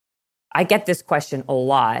I get this question a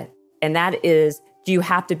lot, and that is, do you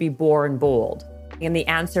have to be born bold? And the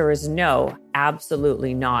answer is no,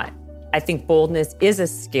 absolutely not. I think boldness is a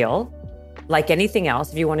skill. Like anything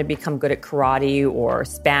else, if you want to become good at karate or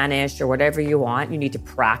Spanish or whatever you want, you need to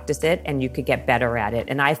practice it and you could get better at it.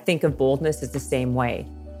 And I think of boldness as the same way.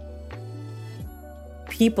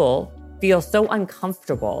 People feel so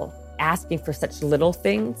uncomfortable asking for such little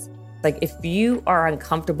things. Like if you are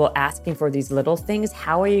uncomfortable asking for these little things,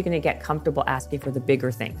 how are you going to get comfortable asking for the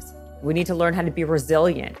bigger things? We need to learn how to be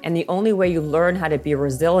resilient. And the only way you learn how to be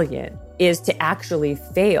resilient is to actually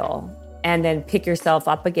fail and then pick yourself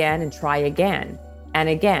up again and try again and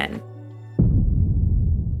again.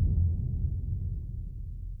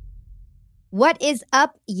 What is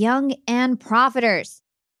up, young and profiters?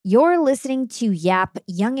 You're listening to Yap,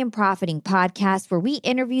 Young and Profiting podcast, where we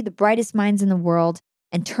interview the brightest minds in the world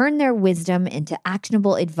and turn their wisdom into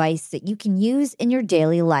actionable advice that you can use in your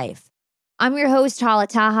daily life. I'm your host, Hala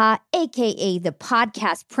Taha, aka the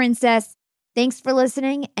Podcast Princess. Thanks for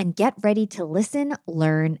listening and get ready to listen,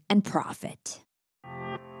 learn, and profit.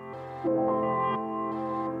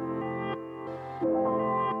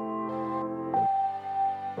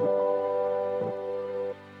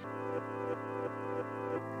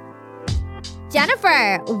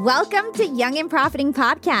 Jennifer, welcome to Young and Profiting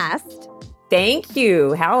podcast. Thank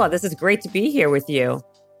you, Hala. This is great to be here with you.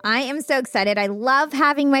 I am so excited. I love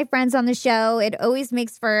having my friends on the show. It always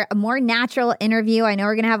makes for a more natural interview. I know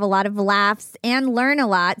we're going to have a lot of laughs and learn a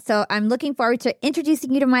lot. So I'm looking forward to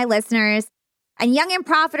introducing you to my listeners. And Young and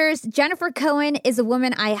Profiters, Jennifer Cohen is a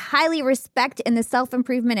woman I highly respect in the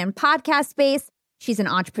self-improvement and podcast space. She's an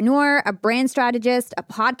entrepreneur, a brand strategist, a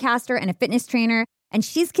podcaster, and a fitness trainer. And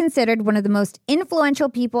she's considered one of the most influential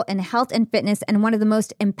people in health and fitness and one of the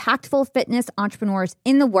most impactful fitness entrepreneurs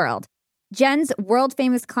in the world. Jen's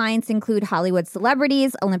world-famous clients include Hollywood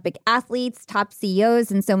celebrities, Olympic athletes, top CEOs,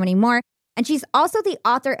 and so many more. And she's also the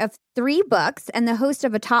author of 3 books and the host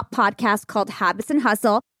of a top podcast called Habits and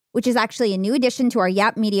Hustle, which is actually a new addition to our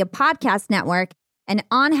Yap Media podcast network. And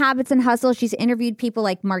on Habits and Hustle, she's interviewed people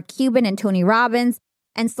like Mark Cuban and Tony Robbins,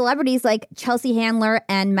 and celebrities like Chelsea Handler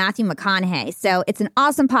and Matthew McConaughey. So it's an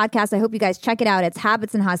awesome podcast. I hope you guys check it out. It's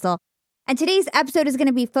Habits and Hustle. And today's episode is going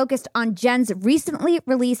to be focused on Jen's recently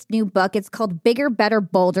released new book. It's called Bigger, Better,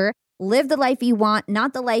 Bolder, Live the Life You Want,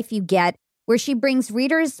 Not the Life You Get, where she brings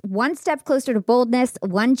readers one step closer to boldness,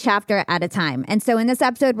 one chapter at a time. And so in this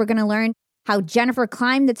episode, we're going to learn how Jennifer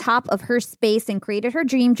climbed the top of her space and created her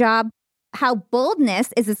dream job, how boldness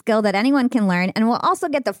is a skill that anyone can learn, and we'll also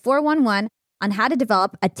get the 411 on how to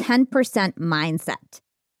develop a 10% mindset.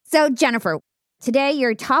 So Jennifer, today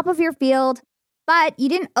you're top of your field, but you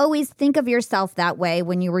didn't always think of yourself that way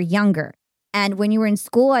when you were younger. And when you were in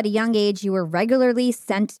school at a young age, you were regularly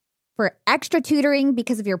sent for extra tutoring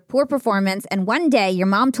because of your poor performance. And one day your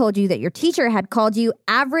mom told you that your teacher had called you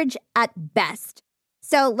average at best.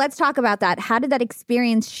 So let's talk about that. How did that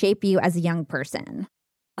experience shape you as a young person?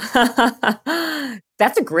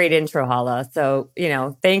 That's a great intro, Hala. So,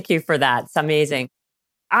 thank you for that. It's amazing.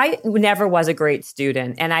 I never was a great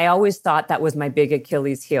student. And I always thought that was my big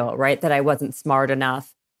Achilles heel, right? That I wasn't smart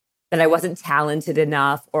enough, that I wasn't talented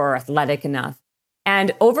enough or athletic enough.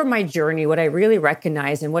 And over my journey, what I really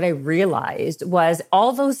recognized and what I realized was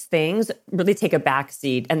all those things really take a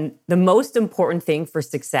backseat. And the most important thing for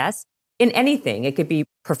success in anything, it could be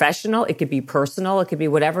professional, it could be personal, it could be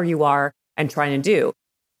whatever you are and trying to do.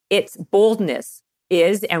 It's boldness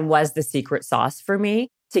is and was the secret sauce for me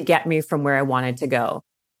to get me from where I wanted to go.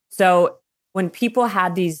 So when people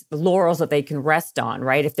had these laurels that they can rest on,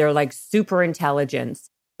 right? If they're like super intelligent,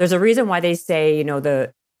 there's a reason why they say,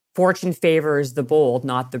 the fortune favors the bold,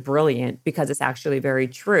 not the brilliant, because it's actually very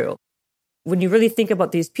true. When you really think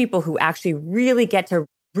about these people who actually really get to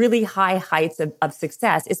really high heights of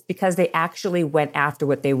success, it's because they actually went after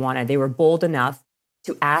what they wanted. They were bold enough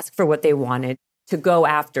to ask for what they wanted, to go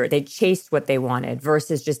after. They chased what they wanted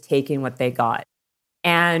versus just taking what they got.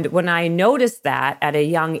 And when I noticed that at a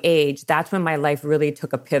young age, that's when my life really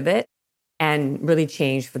took a pivot and really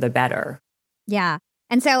changed for the better. Yeah.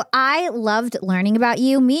 And so I loved learning about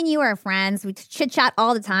you. Me and you are friends. We chit chat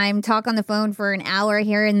all the time, talk on the phone for an hour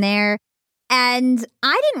here and there. And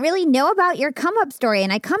I didn't really know about your come up story.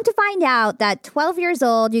 And I come to find out that 12 years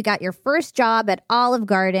old, you got your first job at Olive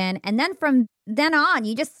Garden. And then from then on,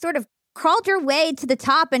 you just sort of crawled your way to the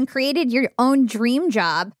top and created your own dream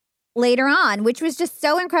job later on, which was just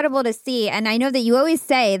so incredible to see. And I know that you always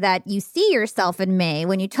say that you see yourself in me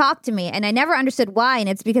when you talk to me. And I never understood why. And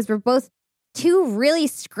it's because we're both 2 really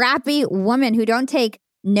scrappy women who don't take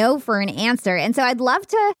no for an answer. And so I'd love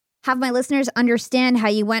to have my listeners understand how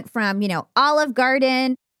you went from, Olive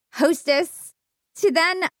Garden hostess to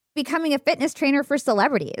then becoming a fitness trainer for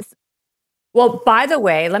celebrities. Well, by the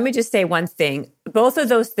way, let me just say one thing. Both of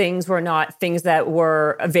those things were not things that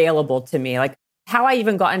were available to me. Like how I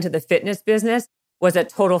even got into the fitness business was a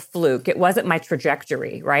total fluke. It wasn't my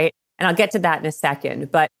trajectory, right? And I'll get to that in a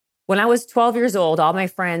second. But when I was 12 years old, all my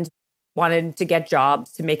friends wanted to get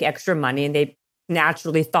jobs to make extra money, and they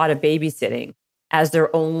naturally thought of babysitting as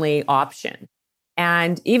their only option.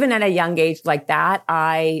 And even at a young age like that,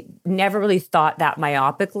 I never really thought that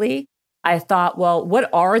myopically. I thought, well, what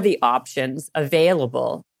are the options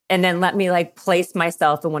available? And then let me place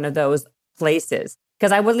myself in one of those places.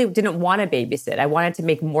 Because I really didn't want to babysit. I wanted to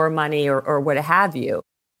make more money or what have you.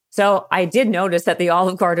 So I did notice that the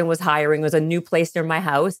Olive Garden was hiring. It was a new place near my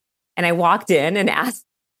house. And I walked in and asked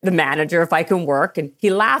the manager if I can work. And he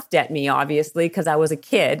laughed at me, obviously, because I was a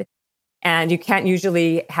kid. And you can't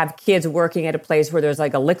usually have kids working at a place where there's a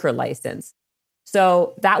liquor license.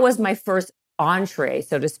 So that was my first entree,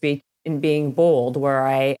 so to speak, in being bold, where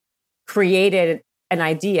I created an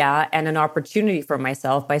idea and an opportunity for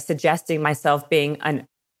myself by suggesting myself being a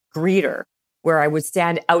greeter, where I would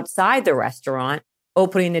stand outside the restaurant,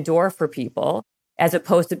 opening the door for people, as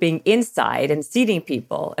opposed to being inside and seating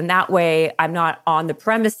people. And that way I'm not on the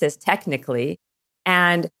premises technically.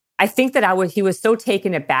 And I think that he was so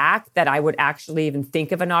taken aback that I would actually even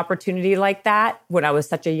think of an opportunity like that when I was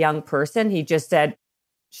such a young person. He just said,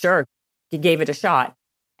 sure, he gave it a shot.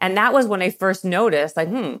 And that was when I first noticed, I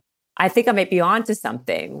think I might be onto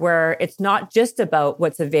something, where it's not just about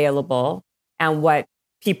what's available and what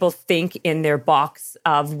people think in their box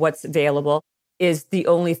of what's available is the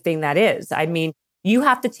only thing that is. I mean, you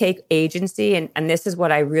have to take agency. And this is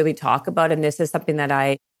what I really talk about. And this is something that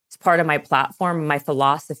it's part of my platform, my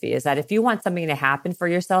philosophy is that if you want something to happen for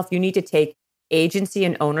yourself, you need to take agency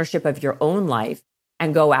and ownership of your own life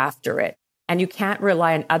and go after it. And you can't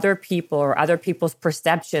rely on other people or other people's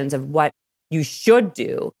perceptions of what you should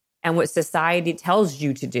do and what society tells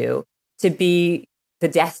you to do to be the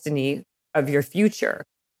destiny of your future.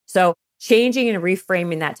 So changing and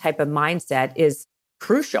reframing that type of mindset is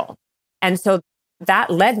crucial. And so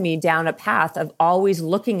that led me down a path of always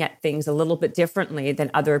looking at things a little bit differently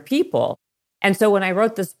than other people. And so when I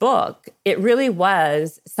wrote this book, it really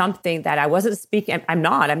was something that I wasn't speaking. I'm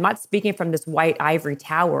not speaking from this white ivory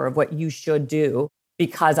tower of what you should do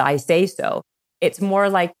because I say so. It's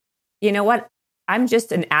more like, you know what? I'm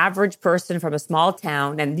just an average person from a small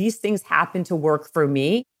town, and these things happen to work for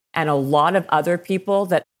me and a lot of other people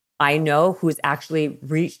that I know who's actually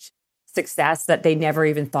reached success that they never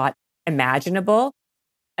even thought imaginable.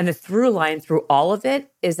 And the through line through all of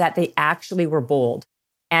it is that they actually were bold.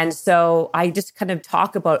 And so I just kind of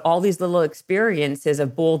talk about all these little experiences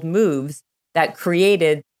of bold moves that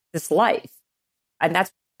created this life. And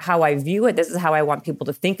that's how I view it. This is how I want people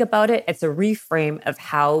to think about it. It's a reframe of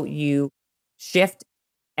how you shift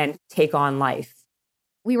and take on life.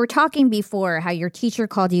 We were talking before how your teacher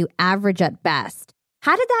called you average at best.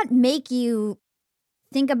 How did that make you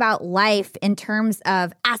think about life in terms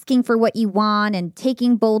of asking for what you want and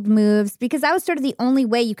taking bold moves? Because that was sort of the only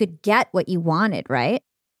way you could get what you wanted, right?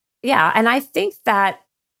 Yeah. And I think that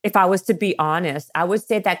if I was to be honest, I would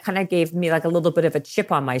say that kind of gave me a little bit of a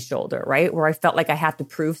chip on my shoulder, right? Where I felt like I had to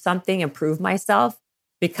prove something and prove myself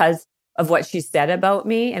because of what she said about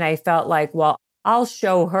me. And I felt like, well, I'll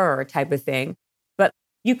show her type of thing. But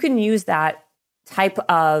you can use that type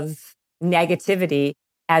of negativity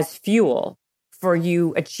as fuel for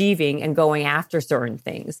you achieving and going after certain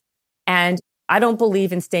things. And I don't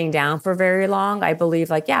believe in staying down for very long. I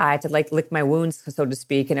believe I had to lick my wounds, so to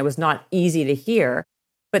speak. And it was not easy to hear.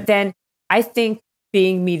 But then I think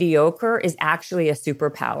being mediocre is actually a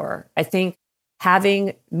superpower. I think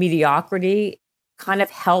having mediocrity kind of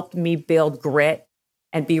helped me build grit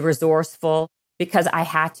and be resourceful because I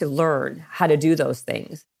had to learn how to do those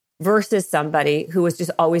things versus somebody who was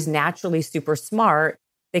just always naturally super smart.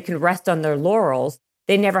 They can rest on their laurels.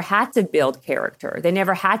 They never had to build character. They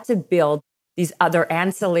never had to build these other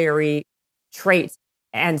ancillary traits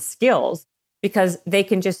and skills because they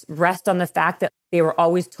can just rest on the fact that they were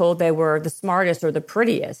always told they were the smartest or the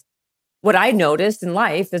prettiest. What I noticed in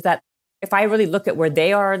life is that if I really look at where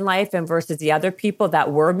they are in life and versus the other people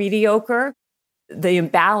that were mediocre, the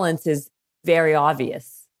imbalance is very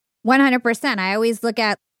obvious. 100%. I always look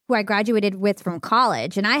at who I graduated with from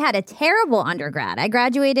college, and I had a terrible undergrad. I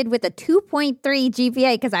graduated with a 2.3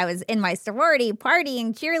 GPA because I was in my sorority,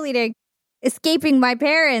 partying, cheerleading, escaping my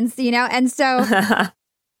parents, and so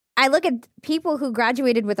I look at people who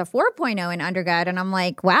graduated with a 4.0 in undergrad, and I'm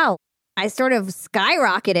like, wow, I sort of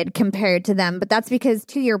skyrocketed compared to them. But that's because,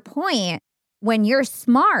 to your point, when you're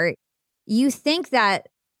smart, you think that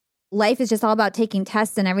life is just all about taking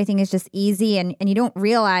tests and everything is just easy and you don't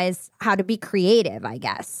realize how to be creative, I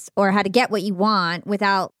guess, or how to get what you want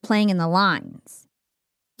without playing in the lines.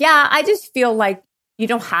 Yeah, I just feel like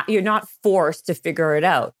you're not forced to figure it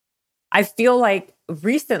out. I feel like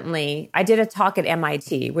recently I did a talk at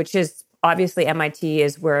MIT, which is obviously MIT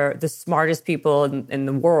is where the smartest people in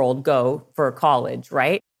the world go for college,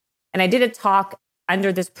 right? And I did a talk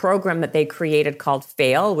under this program that they created called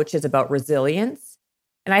FAIL, which is about resilience.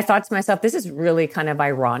 And I thought to myself, this is really kind of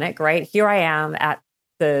ironic, right? Here I am at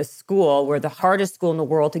the school where the hardest school in the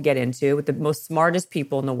world to get into with the most smartest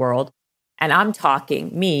people in the world. And I'm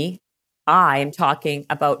talking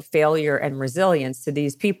about failure and resilience to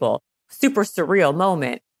these people. Super surreal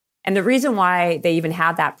moment. And the reason why they even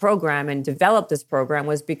had that program and developed this program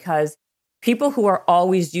was because people who are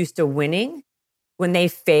always used to winning, when they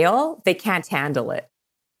fail, they can't handle it.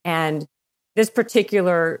 And this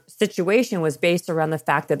particular situation was based around the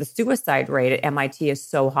fact that the suicide rate at MIT is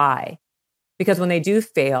so high. Because when they do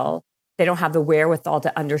fail, they don't have the wherewithal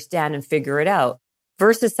to understand and figure it out.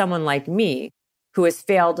 Versus someone like me, who has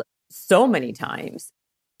failed so many times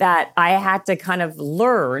that I had to kind of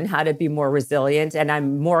learn how to be more resilient. And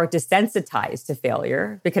I'm more desensitized to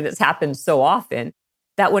failure because it's happened so often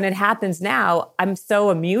that when it happens now, I'm so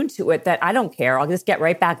immune to it that I don't care. I'll just get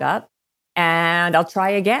right back up and I'll try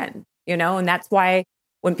again. And that's why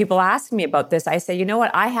when people ask me about this, I say, you know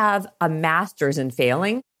what? I have a master's in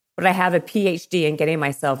failing, but I have a PhD in getting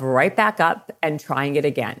myself right back up and trying it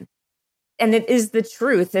again. And it is the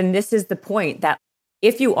truth. And this is the point that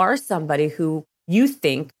if you are somebody who you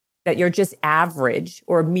think that you're just average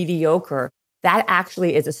or mediocre, that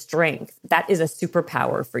actually is a strength. That is a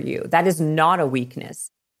superpower for you. That is not a weakness.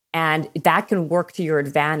 And that can work to your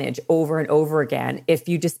advantage over and over again if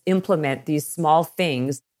you just implement these small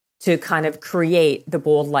things to kind of create the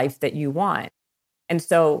bold life that you want. And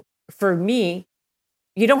so for me,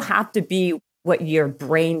 you don't have to be what your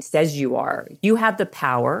brain says you are. You have the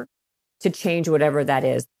power to change whatever that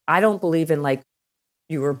is. I don't believe in like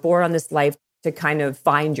you were born on this life to kind of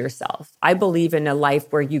find yourself. I believe in a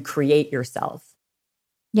life where you create yourself.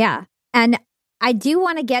 Yeah. And I do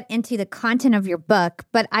want to get into the content of your book,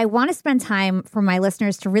 but I want to spend time for my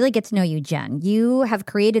listeners to really get to know you, Jen. You have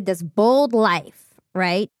created this bold life,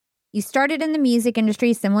 right? You started in the music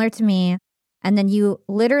industry, similar to me, and then you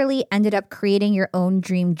literally ended up creating your own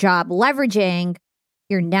dream job, leveraging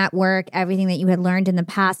your network, everything that you had learned in the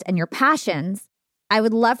past, and your passions. I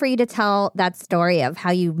would love for you to tell that story of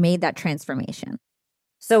how you made that transformation.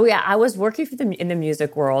 So yeah, I was working in the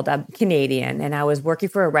music world. I'm Canadian, and I was working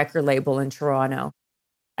for a record label in Toronto.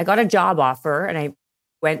 I got a job offer, and I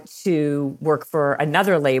went to work for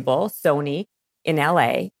another label, Sony, in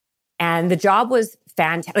LA. And the job was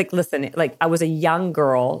fantastic. Like I was a young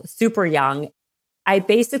girl, super young. I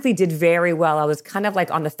basically did very well. I was kind of like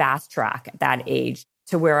on the fast track at that age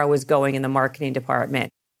to where I was going in the marketing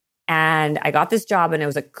department. And I got this job, and it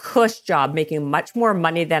was a cush job, making much more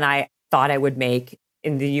money than I thought I would make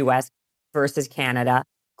in the US versus Canada.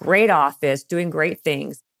 Great office, doing great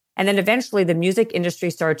things. And then eventually the music industry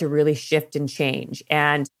started to really shift and change.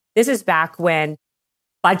 And this is back when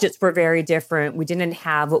budgets were very different. We didn't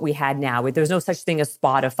have what we had now. There was no such thing as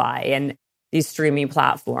Spotify and these streaming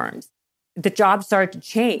platforms. The job started to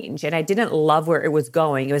change, and I didn't love where it was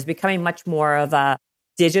going. It was becoming much more of a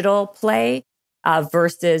digital play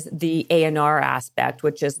versus the A&R aspect,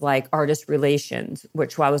 which is like artist relations,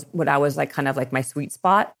 which was what I was like kind of like my sweet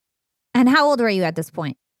spot. And how old were you at this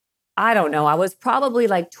point? I don't know. I was probably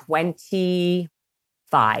like 25.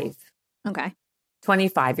 Okay.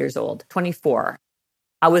 25 years old, 24.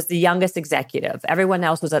 I was the youngest executive. Everyone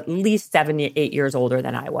else was at least 8 years older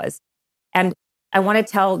than I was. And I want to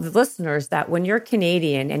tell the listeners that when you're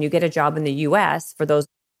Canadian and you get a job in the US, for those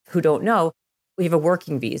who don't know, we have a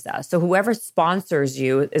working visa. So whoever sponsors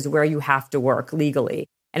you is where you have to work legally.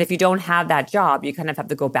 And if you don't have that job, you kind of have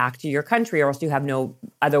to go back to your country, or else you have no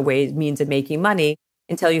other means of making money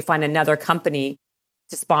until you find another company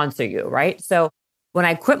to sponsor you, right? So when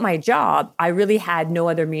I quit my job, I really had no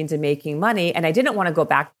other means of making money. And I didn't want to go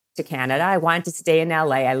back to Canada. I wanted to stay in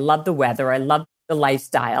LA. I love the weather. I love the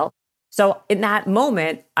lifestyle. So in that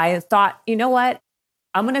moment, I thought, you know what?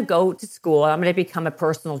 I'm going to go to school. I'm going to become a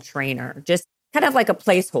personal trainer, just kind of like a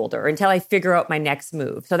placeholder until I figure out my next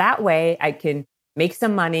move. So that way I can make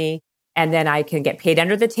some money, and then I can get paid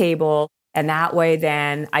under the table. And that way,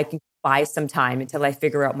 then I can buy some time until I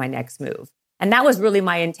figure out my next move. And that was really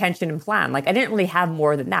my intention and plan. Like I didn't really have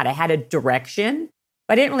more than that. I had a direction,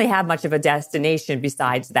 but I didn't really have much of a destination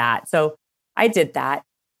besides that. So I did that.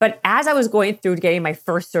 But as I was going through getting my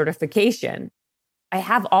first certification, I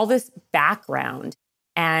have all this background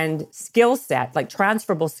and skill set, like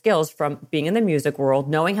transferable skills from being in the music world,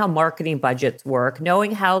 knowing how marketing budgets work,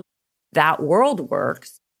 knowing how that world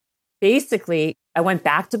works. Basically, I went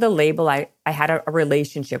back to the label I had a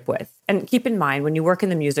relationship with. And keep in mind, when you work in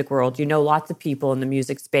the music world, you know lots of people in the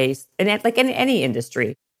music space, and like in any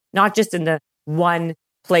industry, not just in the one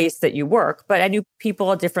place that you work, but I knew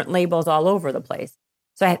people at different labels all over the place.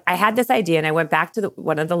 So I had this idea, and I went back to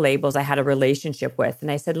one of the labels I had a relationship with,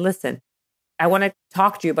 and I said, listen, I want to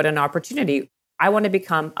talk to you about an opportunity. I want to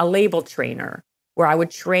become a label trainer where I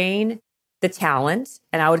would train the talent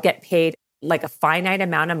and I would get paid like a finite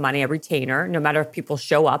amount of money, a retainer, no matter if people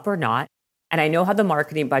show up or not. And I know how the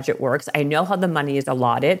marketing budget works. I know how the money is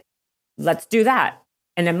allotted. Let's do that.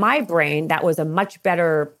 And in my brain, that was a much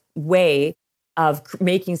better way of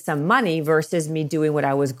making some money versus me doing what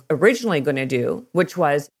I was originally going to do, which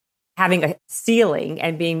was having a ceiling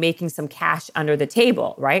and making some cash under the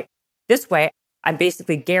table, right? This way, I'm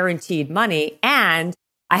basically guaranteed money and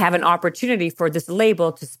I have an opportunity for this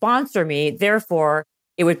label to sponsor me. Therefore,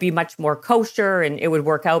 it would be much more kosher and it would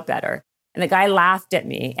work out better. And the guy laughed at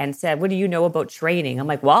me and said, what do you know about training? I'm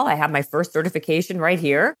like, well, I have my first certification right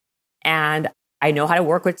here and I know how to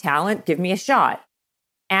work with talent. Give me a shot.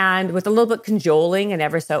 And with a little bit cajoling and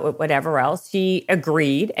whatever else, he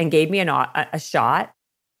agreed and gave me a shot.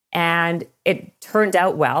 And it turned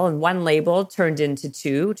out well. And one label turned into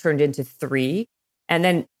two, turned into three. And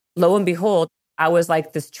then lo and behold, I was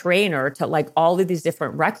like this trainer to like all of these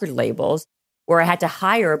different record labels where I had to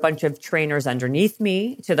hire a bunch of trainers underneath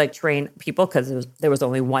me to like train people because there was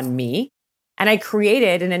only one me. And I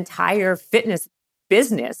created an entire fitness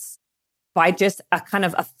business by just a kind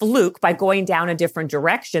of a fluke by going down a different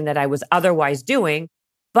direction that I was otherwise doing.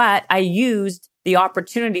 But I used the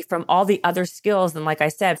opportunity from all the other skills. And like I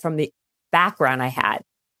said, from the background I had,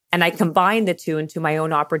 and I combined the two into my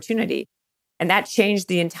own opportunity. And that changed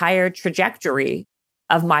the entire trajectory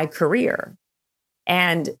of my career.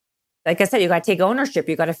 And like I said, you got to take ownership.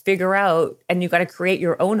 You got to figure out and you got to create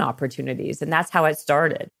your own opportunities. And that's how it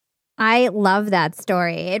started. I love that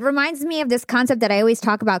story. It reminds me of this concept that I always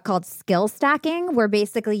talk about called skill stacking, where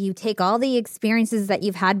basically you take all the experiences that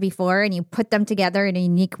you've had before and you put them together in a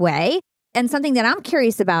unique way. And something that I'm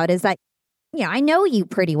curious about is that, I know you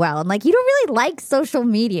pretty well. And like, you don't really like social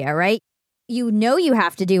media, right? You know you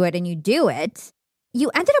have to do it and you do it. You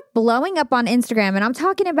ended up blowing up on Instagram. And I'm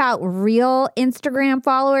talking about real Instagram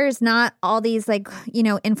followers, not all these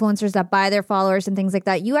influencers that buy their followers and things like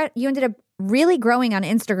that. You ended up really growing on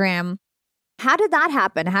Instagram. How did that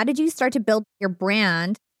happen? How did you start to build your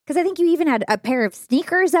brand? Because I think you even had a pair of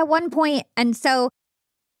sneakers at one point. And so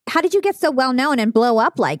how did you get so well known and blow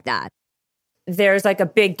up like that? There's like a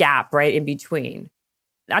big gap right in between.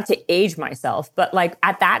 Not to age myself, but like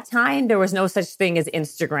at that time, there was no such thing as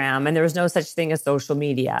Instagram and there was no such thing as social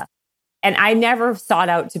media. And I never sought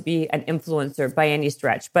out to be an influencer by any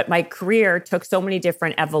stretch, but my career took so many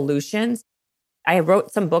different evolutions. I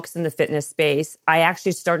wrote some books in the fitness space. I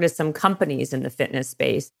actually started some companies in the fitness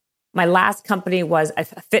space. My last company was a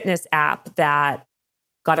fitness app that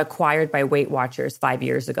got acquired by Weight Watchers 5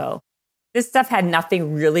 years ago. This stuff had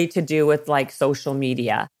nothing really to do with like social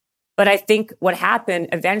media. But I think what happened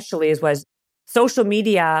eventually was social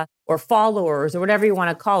media or followers or whatever you want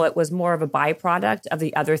to call it was more of a byproduct of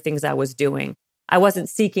the other things I was doing. I wasn't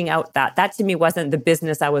seeking out that. That to me wasn't the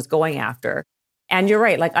business I was going after. And you're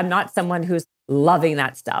right. Like I'm not someone who's loving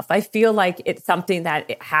that stuff. I feel like it's something that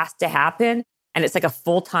it has to happen and it's like a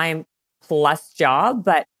full-time plus job.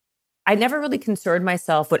 But I never really concerned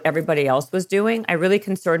myself what everybody else was doing. I really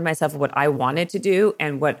concerned myself with what I wanted to do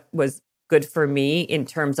and what was good for me in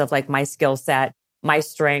terms of like my skill set, my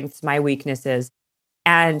strengths, my weaknesses.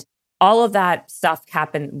 And all of that stuff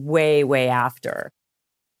happened way, way after.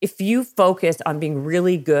 If you focus on being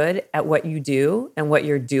really good at what you do and what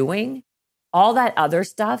you're doing, all that other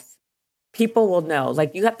stuff, people will know.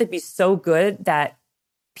 Like you have to be so good that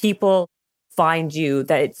people find you,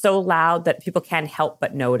 that it's so loud that people can't help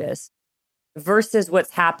but notice. Versus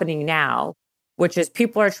what's happening now, which is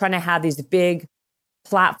people are trying to have these big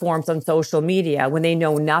platforms on social media when they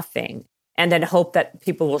know nothing and then hope that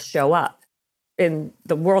people will show up. In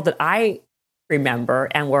the world that I remember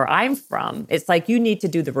and where I'm from, it's like you need to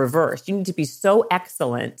do the reverse. You need to be so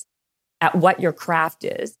excellent at what your craft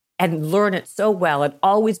is and learn it so well and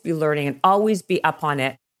always be learning and always be up on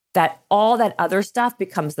it that all that other stuff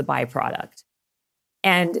becomes the byproduct.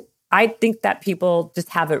 And I think that people just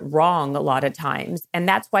have it wrong a lot of times. And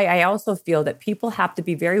that's why I also feel that people have to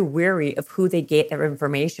be very wary of who they get their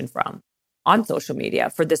information from on social media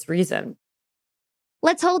for this reason.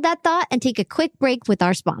 Let's hold that thought and take a quick break with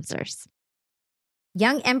our sponsors.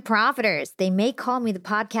 Young and profiters, they may call me the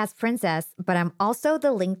podcast princess, but I'm also the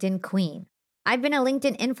LinkedIn queen. I've been a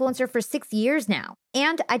LinkedIn influencer for 6 years now,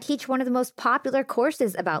 and I teach one of the most popular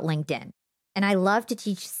courses about LinkedIn. And I love to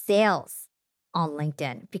teach sales on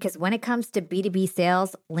LinkedIn because when it comes to B2B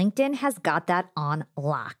sales, LinkedIn has got that on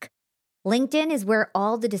lock. LinkedIn is where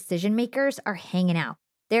all the decision makers are hanging out.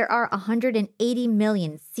 There are 180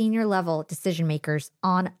 million senior level decision makers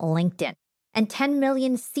on LinkedIn and 10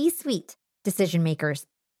 million C-suite decision makers.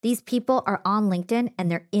 These people are on LinkedIn and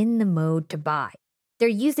they're in the mode to buy. They're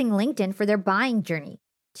using LinkedIn for their buying journey,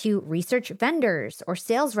 to research vendors or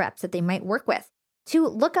sales reps that they might work with, to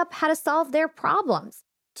look up how to solve their problems,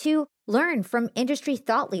 to learn from industry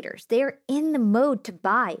thought leaders. They are in the mode to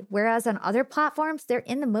buy, whereas on other platforms, they're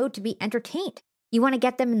in the mode to be entertained. You want to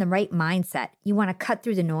get them in the right mindset. You want to cut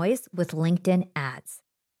through the noise with LinkedIn ads.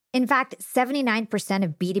 In fact, 79%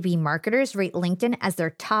 of B2B marketers rate LinkedIn as their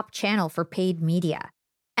top channel for paid media.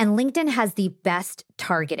 And LinkedIn has the best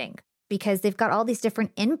targeting because they've got all these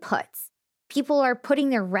different inputs. People are putting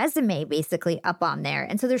their resume basically up on there.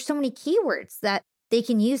 And so there's so many keywords that they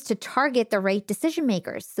can use to target the right decision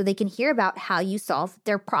makers so they can hear about how you solve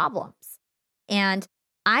their problems. And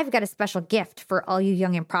I've got a special gift for all you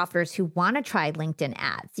young and profiters who want to try LinkedIn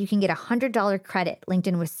ads. You can get a $100 credit.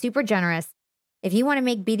 LinkedIn was super generous. If you want to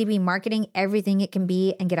make B2B marketing everything it can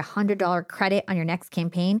be and get a $100 credit on your next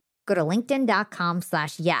campaign, go to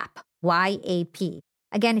linkedin.com/yap, Y-A-P.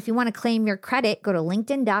 Again, if you want to claim your credit, go to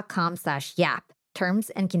linkedin.com/yap. Terms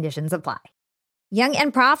and conditions apply. Young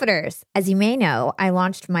and profiters, as you may know, I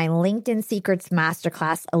launched my LinkedIn Secrets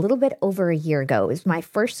Masterclass a little bit over a year ago. It was my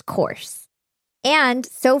first course. And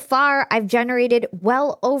so far, I've generated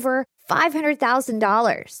well over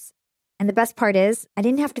 $500,000. And the best part is, I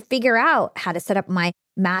didn't have to figure out how to set up my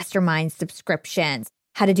mastermind subscriptions,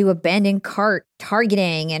 how to do abandoned cart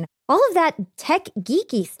targeting, and all of that tech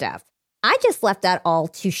geeky stuff. I just left that all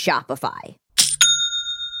to Shopify.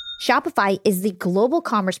 Shopify is the global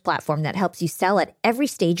commerce platform that helps you sell at every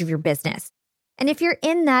stage of your business. And if you're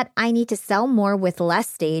in that I need to sell more with less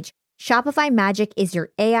stage, Shopify Magic is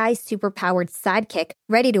your AI superpowered sidekick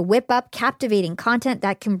ready to whip up captivating content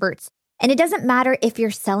that converts. And it doesn't matter if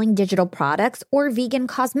you're selling digital products or vegan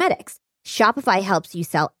cosmetics. Shopify helps you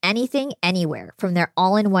sell anything, anywhere, from their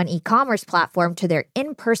all-in-one e-commerce platform to their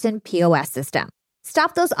in-person POS system.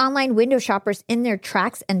 Stop those online window shoppers in their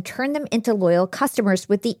tracks and turn them into loyal customers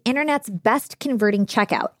with the internet's best converting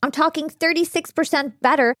checkout. I'm talking 36%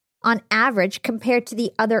 better on average compared to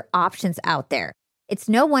the other options out there. It's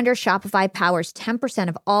no wonder Shopify powers 10%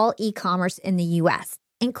 of all e-commerce in the US,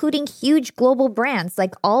 including huge global brands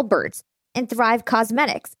like Allbirds and Thrive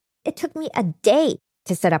Cosmetics. It took me a day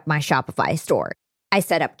to set up my Shopify store. I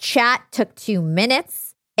set up chat, took 2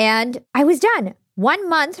 minutes, and I was done. 1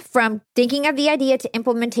 month from thinking of the idea to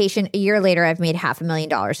implementation, a year later, I've made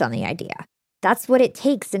 $500,000 on the idea. That's what it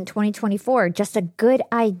takes in 2024, just a good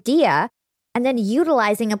idea, and then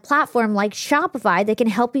utilizing a platform like Shopify that can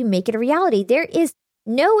help you make it a reality. There is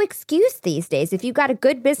no excuse these days. If you've got a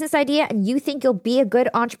good business idea and you think you'll be a good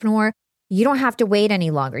entrepreneur, you don't have to wait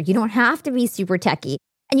any longer. You don't have to be super techie,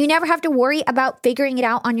 and you never have to worry about figuring it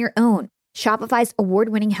out on your own. Shopify's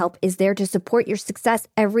award-winning help is there to support your success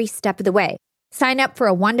every step of the way. Sign up for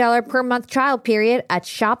a $1 per month trial period at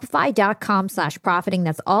shopify.com/profiting.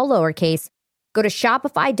 That's all lowercase. Go to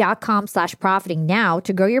shopify.com/profiting now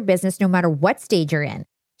to grow your business no matter what stage you're in.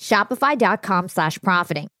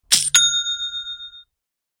 Shopify.com/profiting.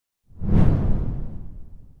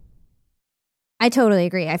 I totally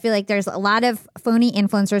agree. I feel like there's a lot of phony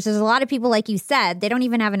influencers. There's a lot of people, like you said, they don't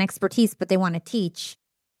even have an expertise, but they want to teach.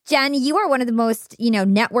 Jen, you are one of the most,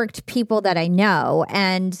 networked people that I know.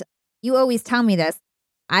 And you always tell me this.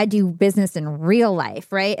 I do business in real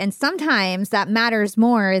life, right? And sometimes that matters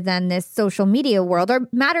more than this social media world, or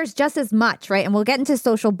matters just as much, right? And we'll get into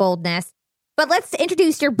social boldness. But let's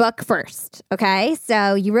introduce your book first, okay?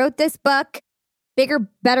 So you wrote this book, Bigger,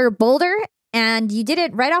 Better, Bolder, and you did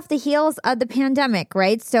it right off the heels of the pandemic,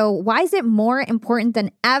 right? So why is it more important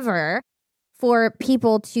than ever for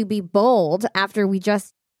people to be bold after we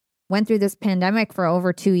just went through this pandemic for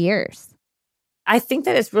over 2 years? I think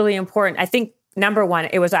that it's really important. I think, number one,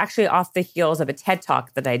 it was actually off the heels of a TED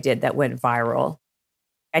Talk that I did that went viral.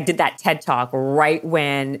 I did that TED Talk right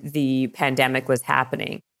when the pandemic was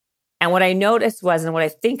happening. And what I noticed was, and what I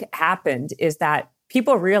think happened, is that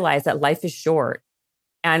people realize that life is short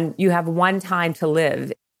and you have one time to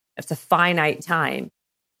live. It's a finite time.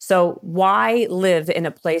 So why live in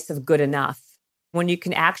a place of good enough when you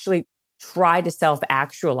can actually try to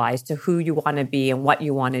self-actualize to who you want to be and what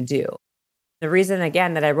you want to do? The reason,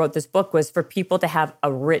 again, that I wrote this book was for people to have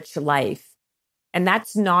a rich life. And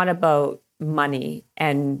that's not about money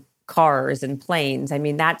and cars and planes. I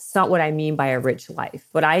mean, that's not what I mean by a rich life.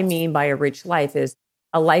 What I mean by a rich life is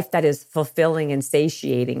a life that is fulfilling and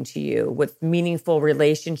satiating to you with meaningful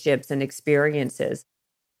relationships and experiences.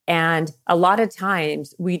 And a lot of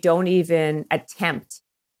times we don't even attempt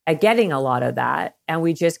at getting a lot of that. And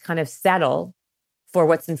we just kind of settle for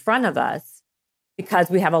what's in front of us because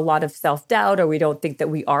we have a lot of self-doubt or we don't think that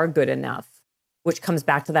we are good enough, which comes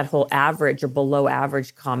back to that whole average or below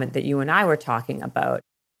average comment that you and I were talking about.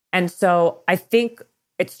 And so I think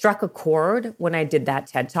it struck a chord when I did that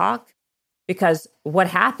TED Talk, because what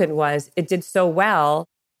happened was it did so well,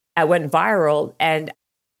 it went viral. And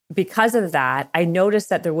because of that, I noticed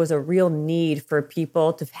that there was a real need for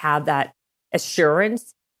people to have that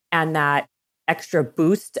assurance and that extra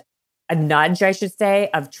boost, a nudge, I should say,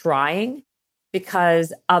 of trying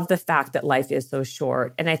because of the fact that life is so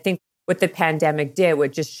short. And I think what the pandemic did,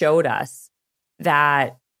 what just showed us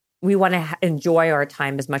that we want to enjoy our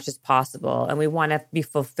time as much as possible and we want to be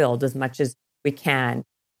fulfilled as much as we can.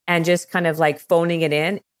 And just kind of like phoning it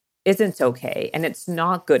in isn't okay. And it's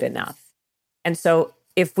not good enough. And so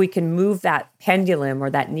if we can move that pendulum or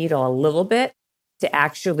that needle a little bit to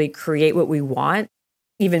actually create what we want,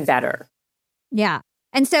 even better. Yeah.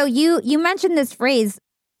 And so you mentioned this phrase,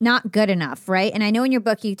 not good enough, right? And I know in your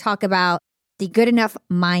book you talk about the good enough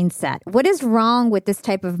mindset. What is wrong with this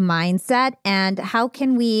type of mindset and how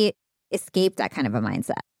can we escape that kind of a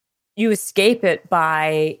mindset? You escape it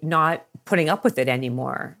by not putting up with it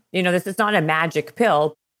anymore. You know, this is not a magic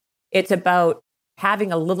pill. It's about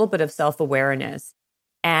having a little bit of self-awareness.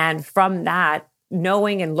 And from that,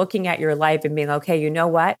 knowing and looking at your life and being, okay, you know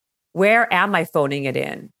what? Where am I phoning it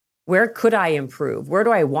in? Where could I improve? Where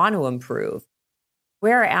do I want to improve?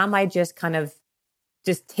 Where am I just kind of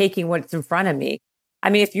just taking what's in front of me? I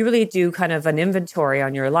mean, if you really do kind of an inventory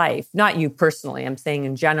on your life, not you personally, I'm saying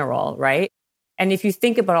in general, right? And if you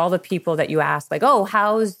think about all the people that you ask, like, oh,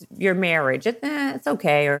 how's your marriage? It's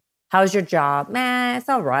okay. Or how's your job? It's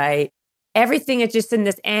all right. Everything is just in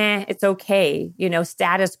this, it's okay,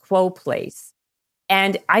 status quo place.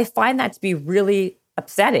 And I find that to be really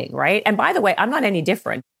upsetting, right? And by the way, I'm not any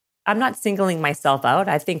different. I'm not singling myself out.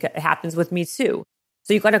 I think it happens with me too.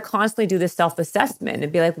 So you've got to constantly do this self-assessment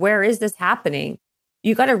and be like, where is this happening?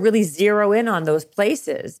 You got to really zero in on those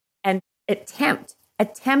places and attempt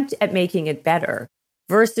at making it better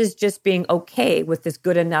versus just being okay with this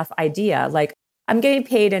good enough idea. Like, I'm getting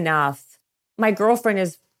paid enough. My girlfriend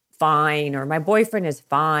is fine, or my boyfriend is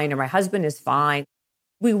fine, or my husband is fine.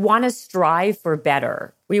 We want to strive for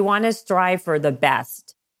better. We want to strive for the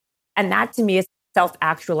best. And that to me is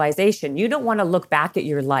self-actualization. You don't want to look back at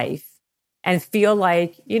your life and feel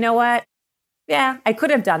like, you know what? Yeah, I could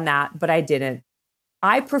have done that, but I didn't.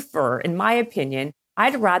 I prefer, in my opinion,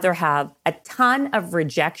 I'd rather have a ton of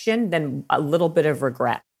rejection than a little bit of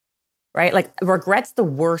regret, right? Like regret's the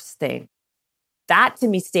worst thing. That to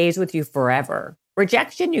me stays with you forever.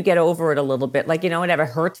 Rejection, you get over it a little bit. Like, whatever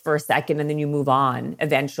hurts for a second and then you move on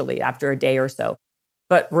eventually after a day or so.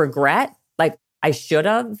 But regret, like I should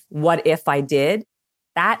have, what if I did?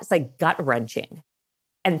 That's like gut wrenching.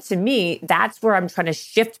 And to me, that's where I'm trying to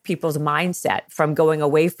shift people's mindset from going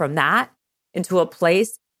away from that into a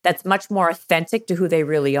place that's much more authentic to who they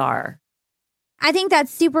really are. I think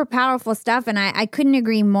that's super powerful stuff, and I couldn't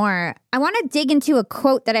agree more. I want to dig into a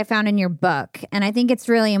quote that I found in your book, and I think it's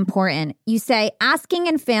really important. You say, asking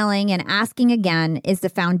and failing and asking again is the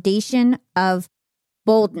foundation of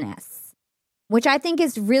boldness, which I think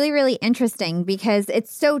is really, really interesting because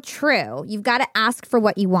it's so true. You've got to ask for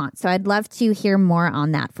what you want. So I'd love to hear more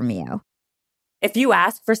on that from you. If you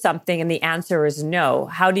ask for something and the answer is no,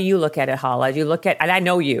 how do you look at it, Hala? You look at, and I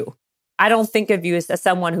know you, I don't think of you as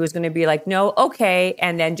someone who's going to be like, no, okay,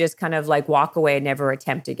 and then just kind of like walk away and never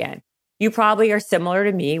attempt again. You probably are similar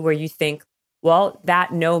to me where you think, well,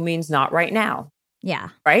 that no means not right now. Yeah.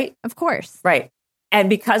 Right? Of course. Right. And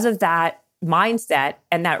because of that mindset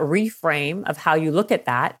and that reframe of how you look at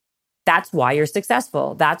that, that's why you're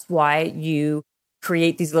successful. That's why you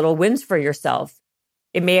create these little wins for yourself.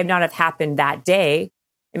 It may not have happened that day.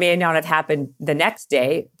 It may not have happened the next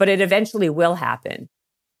day, but it eventually will happen,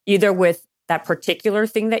 either with that particular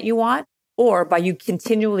thing that you want or by you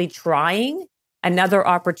continually trying, another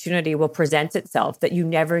opportunity will present itself that you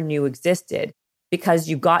never knew existed because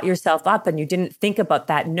you got yourself up and you didn't think about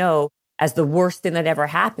that no as the worst thing that ever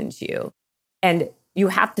happened to you. And you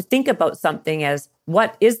have to think about something as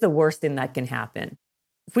what is the worst thing that can happen?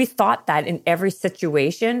 If we thought that in every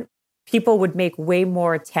situation, people would make way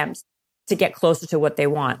more attempts to get closer to what they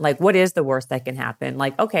want. Like, what is the worst that can happen?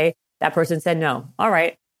 Like, okay, that person said no. All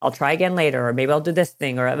right, I'll try again later, or maybe I'll do this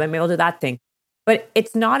thing, or maybe I'll do that thing. But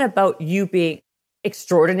it's not about you being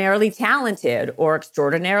extraordinarily talented or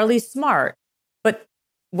extraordinarily smart. But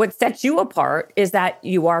what sets you apart is that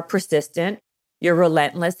you are persistent, you're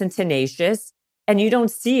relentless and tenacious, and you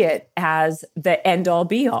don't see it as the end all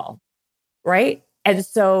be all, right? And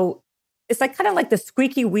so it's like kind of like the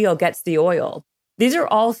squeaky wheel gets the oil. These are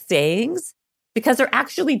all sayings because they're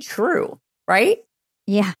actually true, right?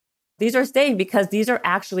 Yeah. These are saying because these are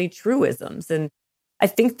actually truisms. And I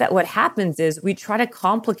think that what happens is we try to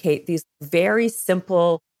complicate these very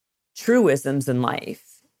simple truisms in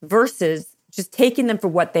life versus just taking them for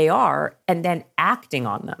what they are and then acting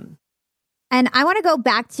on them. And I want to go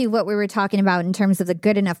back to what we were talking about in terms of the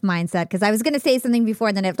good enough mindset, because I was going to say something before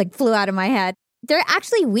and then it like flew out of my head. There are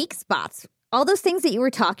actually weak spots. All those things that you were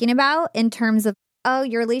talking about in terms of, oh,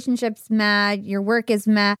 your relationship's meh, your work is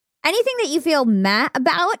meh. Anything that you feel meh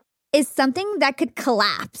about is something that could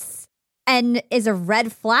collapse and is a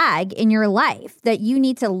red flag in your life that you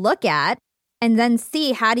need to look at and then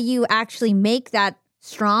see how do you actually make that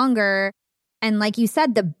stronger and, like you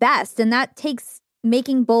said, the best. And that takes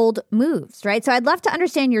making bold moves, right? So I'd love to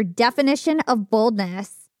understand your definition of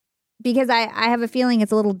boldness, because I have a feeling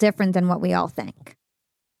it's a little different than what we all think.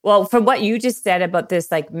 Well, from what you just said about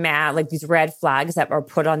this, like these red flags that are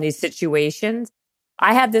put on these situations,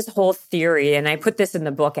 I have this whole theory, and I put this in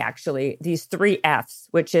the book, actually, these 3 F's,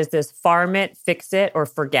 which is this farm it, fix it, or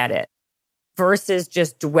forget it, versus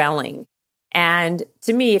just dwelling. And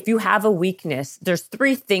to me, if you have a weakness, there's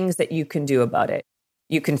 3 things that you can do about it.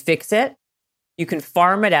 You can fix it, you can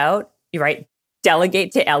farm it out, right?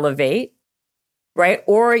 Delegate to elevate, right?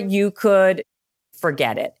 Or you could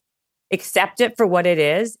forget it, accept it for what it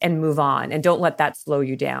is and move on, and don't let that slow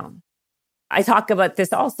you down. I talk about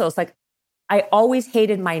this also. It's like, I always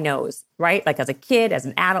hated my nose, right? Like as a kid, as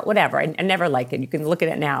an adult, whatever. I never liked it. You can look at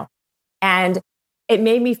it now. And it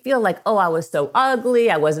made me feel like, oh, I was so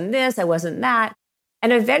ugly. I wasn't this, I wasn't that.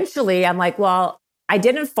 And eventually I'm like, well, I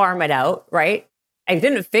didn't farm it out, right? I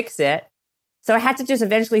didn't fix it. So I had to just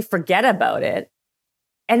eventually forget about it.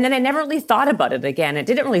 And then I never really thought about it again. It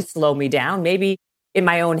didn't really slow me down. Maybe in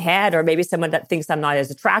my own head, or maybe someone that thinks I'm not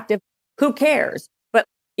as attractive. Who cares? But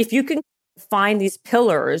if you can find these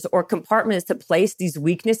pillars or compartments to place these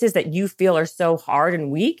weaknesses that you feel are so hard and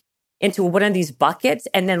weak into one of these buckets,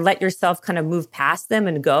 and then let yourself kind of move past them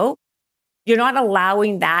and go, you're not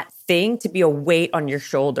allowing that thing to be a weight on your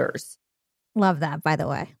shoulders. Love that, by the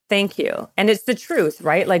way. Thank you. And it's the truth,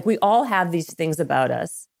 right? Like we all have these things about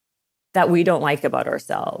us that we don't like about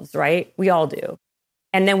ourselves, right? We all do.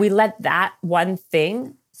 And then we let that one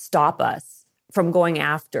thing stop us from going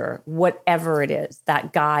after whatever it is,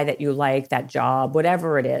 that guy that you like, that job,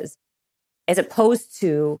 whatever it is, as opposed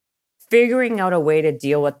to figuring out a way to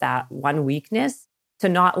deal with that one weakness, to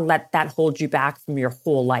not let that hold you back from your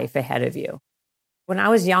whole life ahead of you. When I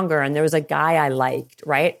was younger and there was a guy I liked,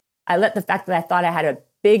 right? I let the fact that I thought I had a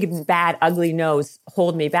big, bad, ugly nose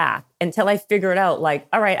hold me back until I figured out, like,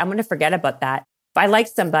 all right, I'm going to forget about that. If I liked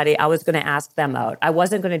somebody, I was going to ask them out. I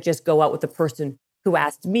wasn't going to just go out with the person who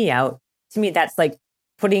asked me out. To me, that's like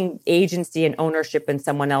putting agency and ownership in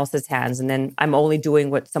someone else's hands. And then I'm only doing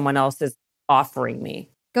what someone else is offering me.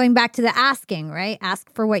 Going back to the asking, right?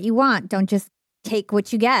 Ask for what you want. Don't just take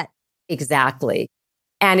what you get. Exactly.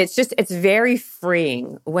 And it's very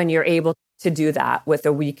freeing when you're able to do that with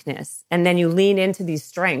a weakness. And then you lean into these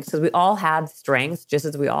strengths, because we all have strengths, just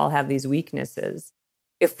as we all have these weaknesses.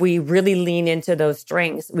 If we really lean into those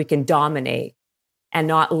strengths, we can dominate and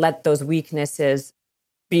not let those weaknesses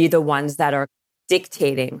be the ones that are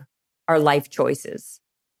dictating our life choices.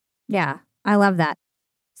 Yeah, I love that.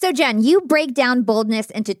 So Jen, you break down boldness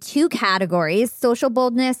into 2 categories, social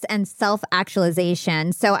boldness and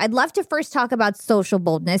self-actualization. So I'd love to first talk about social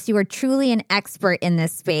boldness. You are truly an expert in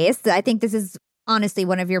this space. I think this is honestly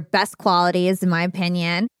one of your best qualities, in my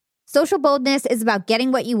opinion. Social boldness is about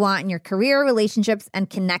getting what you want in your career, relationships, and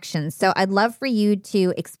connections. So I'd love for you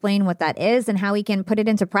to explain what that is and how we can put it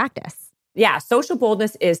into practice. Yeah, social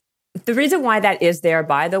boldness is the reason why that is there,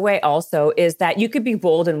 by the way, also is that you could be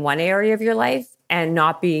bold in one area of your life and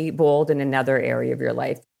not be bold in another area of your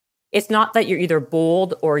life. It's not that you're either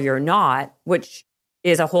bold or you're not, which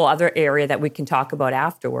is a whole other area that we can talk about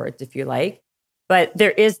afterwards, if you like. But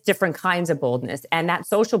there is different kinds of boldness. And that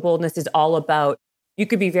social boldness is all about, you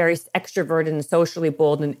could be very extroverted and socially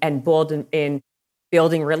bold and bold in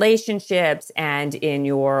building relationships and in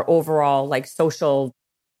your overall like social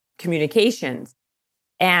communications.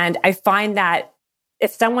 And I find that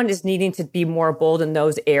if someone is needing to be more bold in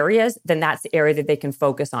those areas, then that's the area that they can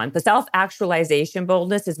focus on. But self-actualization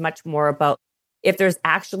boldness is much more about if there's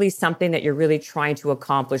actually something that you're really trying to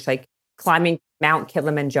accomplish, like climbing Mount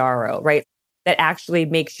Kilimanjaro, right? that actually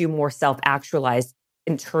makes you more self-actualized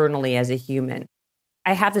internally as a human.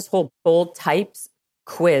 I have this whole bold types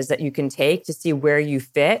quiz that you can take to see where you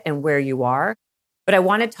fit and where you are. But I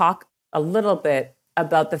want to talk a little bit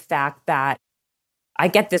about the fact that I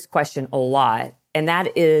get this question a lot, and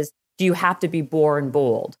that is, do you have to be born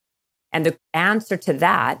bold? And the answer to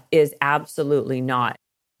that is absolutely not.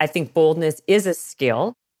 I think boldness is a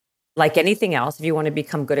skill. Like anything else, if you want to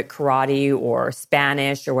become good at karate or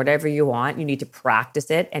Spanish or whatever you want, you need to practice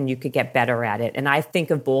it and you could get better at it. And I think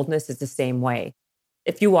of boldness as the same way.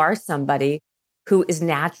 If you are somebody who is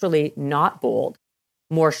naturally not bold,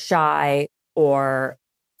 more shy, or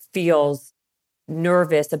feels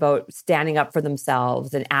nervous about standing up for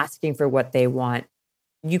themselves and asking for what they want,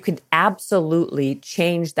 you could absolutely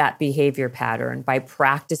change that behavior pattern by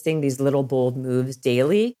practicing these little bold moves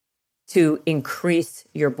daily to increase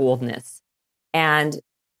your boldness. And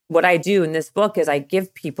what I do in this book is I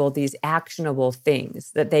give people these actionable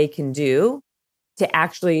things that they can do to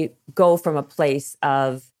actually go from a place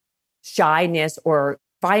of shyness or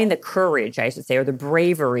finding the courage, I should say, or the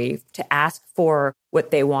bravery to ask for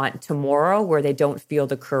what they want tomorrow where they don't feel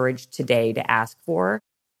the courage today to ask for.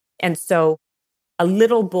 And so a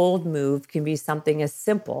little bold move can be something as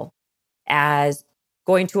simple as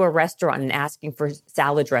going to a restaurant and asking for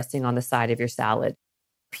salad dressing on the side of your salad.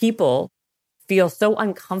 People feel so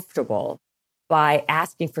uncomfortable by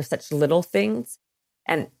asking for such little things.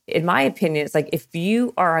 And in my opinion, it's like, if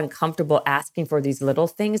you are uncomfortable asking for these little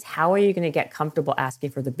things, how are you going to get comfortable asking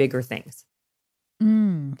for the bigger things?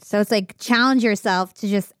 So it's like challenge yourself to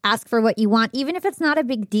just ask for what you want, even if it's not a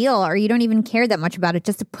big deal or you don't even care that much about it,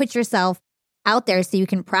 just to put yourself out there so you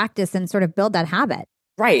can practice and sort of build that habit.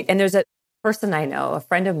 Right. And there's a person I know, a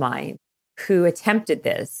friend of mine, who attempted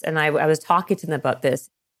this. And I was talking to them about this.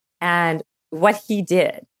 And what he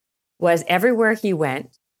did was everywhere he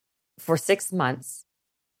went for 6 months,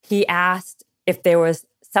 he asked if there was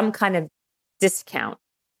some kind of discount,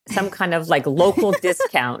 some kind of like local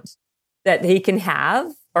discount that he can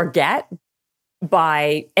have or get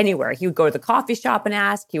by anywhere. He would go to the coffee shop and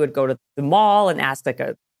ask. He would go to the mall and ask like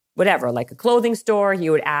a clothing store. He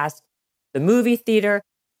would ask the movie theater.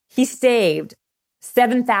 He saved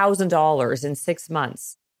 $7,000 in 6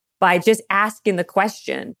 months by just asking the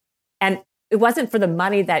question. And it wasn't for the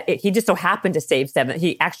money that he just so happened to save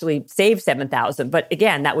he actually saved 7,000. But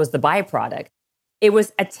again, that was the byproduct. It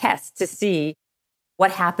was a test to see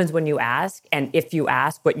what happens when you ask, and if you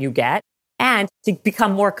ask, what you get, and to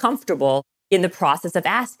become more comfortable in the process of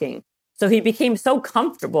asking. So he became so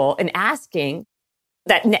comfortable in asking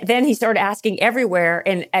that then he started asking everywhere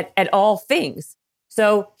and at all things.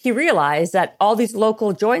 So he realized that all these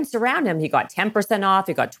local joints around him, he got 10% off,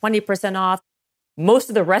 he got 20% off. Most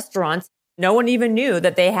of the restaurants, no one even knew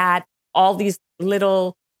that they had all these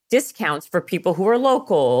little discounts for people who were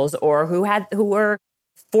locals or who were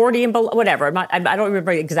 40 and below, whatever. I don't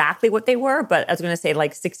remember exactly what they were, but I was going to say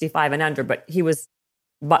like 65 and under, but he was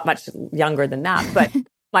much younger than that. But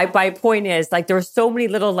my point is, like, there are so many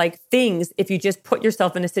little like things if you just put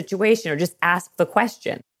yourself in a situation or just ask the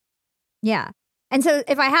question. Yeah. And so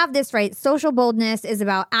if I have this right, social boldness is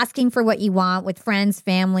about asking for what you want with friends,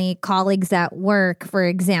 family, colleagues at work, for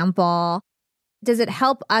example. Does it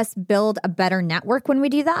help us build a better network when we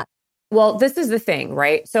do that? Well, this is the thing,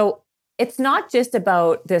 right? So it's not just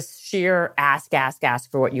about this sheer ask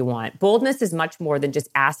for what you want. Boldness is much more than just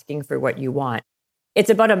asking for what you want. It's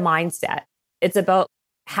about a mindset. It's about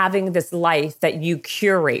having this life that you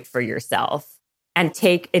curate for yourself and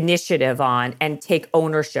take initiative on and take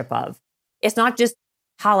ownership of. It's not just,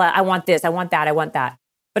 Hala, I want this, I want that, I want that.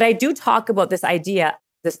 But I do talk about this idea,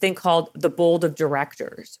 this thing called the board of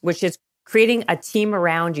directors, which is creating a team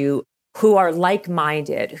around you who are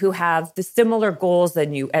like-minded, who have the similar goals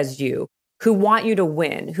as you, who want you to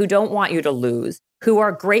win, who don't want you to lose, who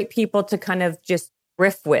are great people to kind of just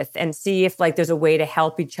riff with and see if like there's a way to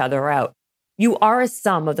help each other out. You are a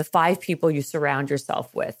sum of the 5 people you surround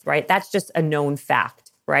yourself with, right? That's just a known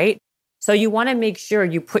fact, right? So you want to make sure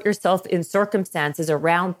you put yourself in circumstances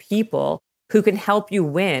around people who can help you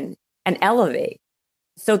win and elevate.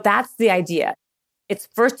 So that's the idea. It's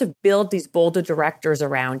first to build these board of directors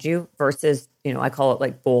around you versus, I call it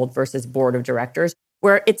like bold versus board of directors,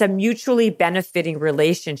 where it's a mutually benefiting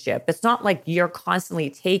relationship. It's not like you're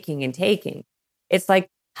constantly taking and taking. It's like,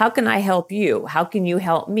 how can I help you? How can you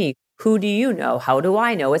help me? Who do you know? How do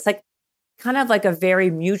I know? It's like kind of like a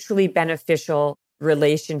very mutually beneficial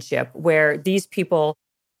relationship where these people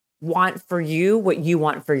want for you what you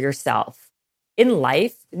want for yourself. In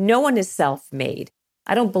life, no one is self-made.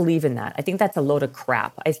 I don't believe in that. I think that's a load of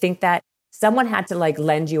crap. I think that someone had to like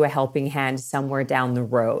lend you a helping hand somewhere down the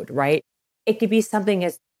road, right? It could be something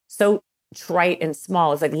as so trite and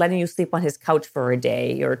small as like letting you sleep on his couch for a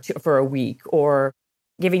day or for a week, or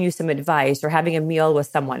giving you some advice or having a meal with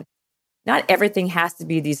someone. Not everything has to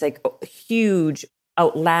be these like huge,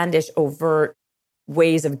 outlandish, overt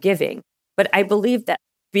ways of giving. But I believe that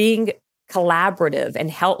being collaborative and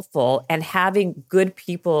helpful and having good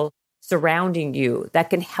people surrounding you that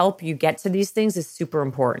can help you get to these things is super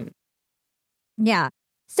important. Yeah.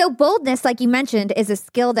 So boldness, like you mentioned, is a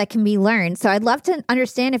skill that can be learned. So I'd love to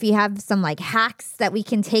understand if you have some like hacks that we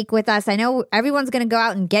can take with us. I know everyone's going to go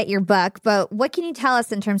out and get your book, but what can you tell us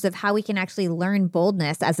in terms of how we can actually learn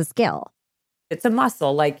boldness as a skill? It's a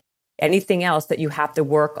muscle like anything else that you have to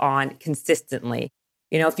work on consistently.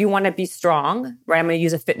 If you want to be strong, right? I'm going to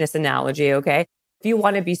use a fitness analogy, okay? If you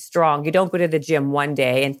want to be strong, you don't go to the gym one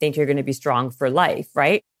day and think you're going to be strong for life,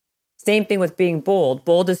 right? Same thing with being bold.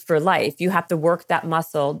 Bold is for life. You have to work that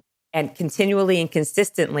muscle and continually and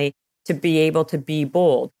consistently to be able to be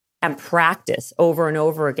bold and practice over and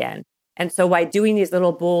over again. And so by doing these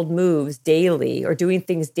little bold moves daily or doing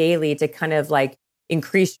things daily to kind of like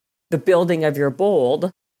increase the building of your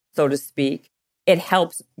bold, so to speak, it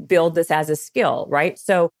helps build this as a skill, right?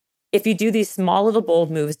 So if you do these small little bold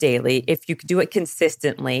moves daily, if you do it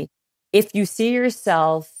consistently, if you see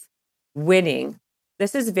yourself winning,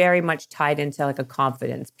 this is very much tied into like a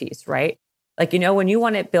confidence piece, right? Like, when you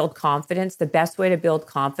want to build confidence, the best way to build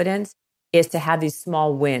confidence is to have these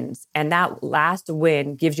small wins. And that last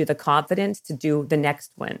win gives you the confidence to do the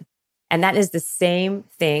next win. And that is the same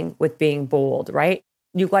thing with being bold, right?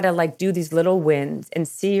 You got to like do these little wins and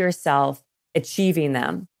see yourself achieving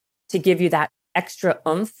them to give you that extra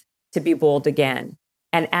oomph to be bold again.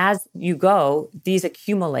 And as you go, these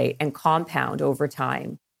accumulate and compound over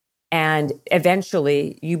time. And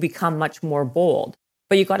eventually you become much more bold,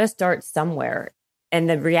 but you got to start somewhere. And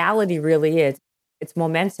the reality really is it's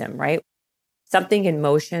momentum, right? Something in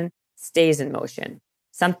motion stays in motion.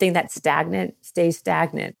 Something that's stagnant stays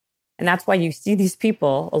stagnant. And that's why you see these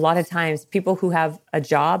people, a lot of times, people who have a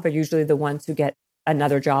job are usually the ones who get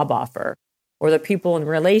another job offer. Or the people in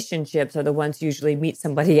relationships are the ones who usually meet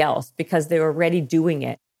somebody else because they're already doing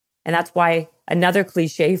it. And that's why another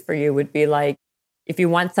cliche for you would be like, if you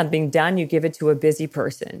want something done, you give it to a busy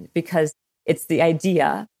person, because it's the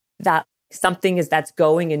idea that something that's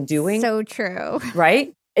going and doing. So true.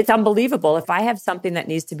 Right? It's unbelievable. If I have something that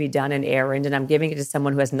needs to be done, an errand, and I'm giving it to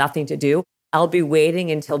someone who has nothing to do, I'll be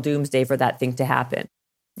waiting until doomsday for that thing to happen.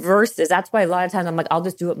 Versus, that's why a lot of times I'm like, I'll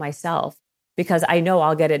just do it myself because I know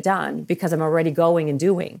I'll get it done because I'm already going and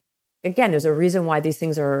doing. Again, there's a reason why these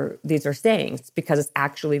are sayings. It's because it's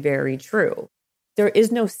actually very true. There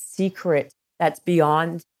is no secret that's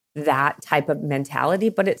beyond that type of mentality,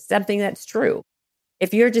 but it's something that's true.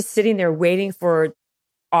 If you're just sitting there waiting for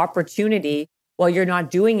opportunity while you're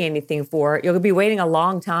not doing anything for it, you'll be waiting a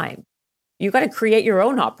long time. You got to create your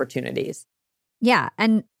own opportunities. Yeah.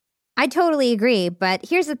 And I totally agree. But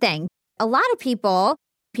here's the thing. A lot of people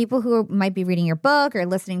who might be reading your book or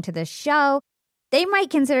listening to this show, they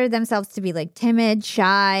might consider themselves to be like timid,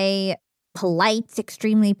 shy, polite,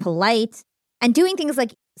 extremely polite, and doing things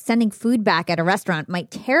like sending food back at a restaurant might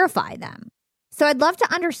terrify them. So I'd love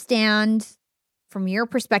to understand from your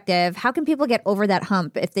perspective, how can people get over that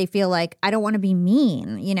hump if they feel like, I don't want to be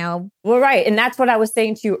mean, Well, right. And that's what I was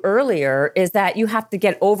saying to you earlier, is that you have to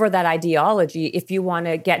get over that ideology if you want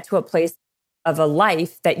to get to a place of a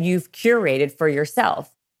life that you've curated for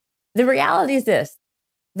yourself. The reality is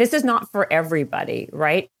this is not for everybody,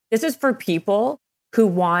 right? This is for people who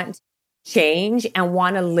want change and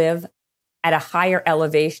want to live at a higher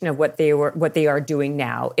elevation of what they are doing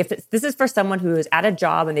now. This is for someone who is at a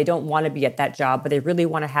job and they don't want to be at that job, but they really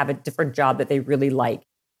want to have a different job that they really like.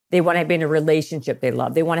 They want to be in a relationship they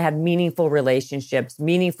love. They want to have meaningful relationships,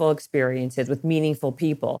 meaningful experiences with meaningful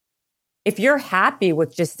people. If you're happy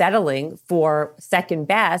with just settling for second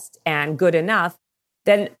best and good enough,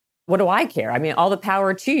 then what do I care? I mean, all the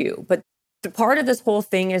power to you. But the part of this whole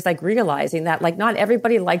thing is like realizing that like not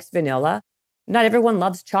everybody likes vanilla. Not everyone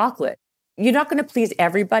loves chocolate. You're not going to please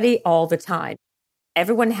everybody all the time.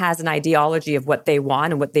 Everyone has an ideology of what they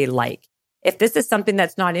want and what they like. If this is something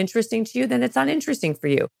that's not interesting to you, then it's not interesting for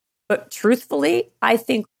you. But truthfully, I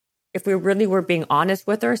think if we really were being honest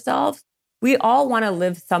with ourselves, we all want to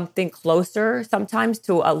live something closer sometimes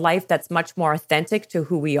to a life that's much more authentic to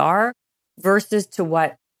who we are versus to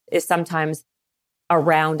what is sometimes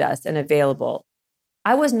around us and available.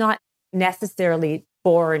 I was not necessarily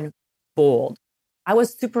born bold. I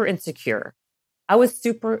was super insecure. I was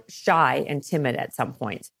super shy and timid at some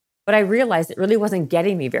point, but I realized it really wasn't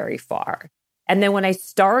getting me very far. And then when I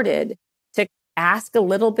started to ask a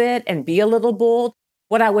little bit and be a little bold,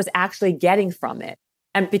 what I was actually getting from it.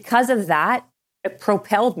 And because of that, it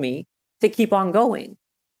propelled me to keep on going.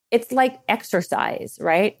 It's like exercise,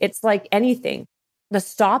 right? It's like anything. The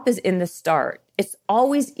stop is in the start. It's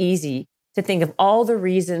always easy to think of all the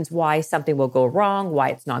reasons why something will go wrong, why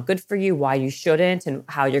it's not good for you, why you shouldn't, and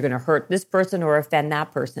how you're going to hurt this person or offend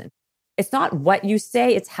that person. It's not what you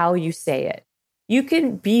say, it's how you say it. You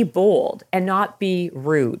can be bold and not be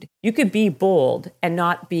rude. You could be bold and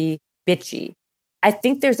not be bitchy. I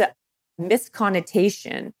think there's a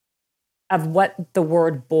misconnotation of what the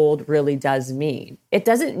word bold really does mean. It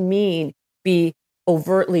doesn't mean be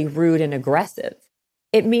overtly rude and aggressive.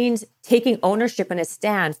 It means taking ownership and a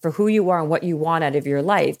stand for who you are and what you want out of your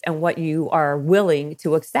life and what you are willing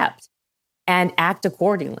to accept and act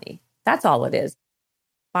accordingly. That's all it is.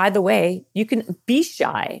 By the way, you can be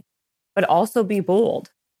shy, but also be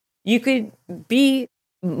bold. You could be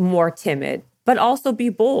more timid, but also be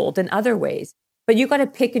bold in other ways. But you got to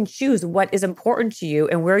pick and choose what is important to you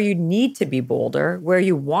and where you need to be bolder, where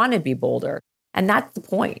you want to be bolder. And that's the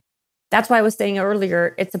point. That's why I was saying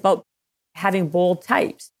earlier, it's about having bold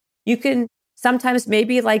types. You can sometimes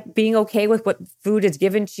maybe like being okay with what food is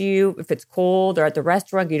given to you. If it's cold or at the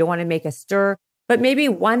restaurant, you don't want to make a stir. But maybe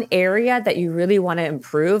one area that you really want to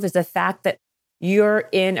improve is the fact that you're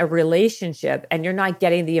in a relationship and you're not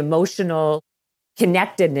getting the emotional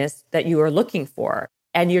connectedness that you are looking for.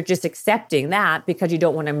 And you're just accepting that because you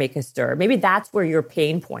don't want to make a stir. Maybe that's where your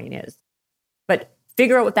pain point is. But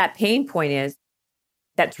figure out what that pain point is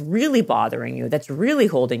that's really bothering you, that's really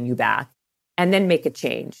holding you back, and then make a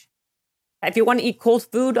change. If you want to eat cold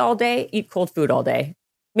food all day, eat cold food all day.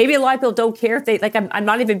 Maybe a lot of people don't care if they, like, I'm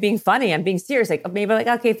not even being funny, I'm being serious. Like, maybe like,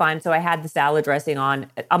 okay, fine. So I had the salad dressing on,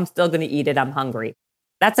 I'm still going to eat it, I'm hungry.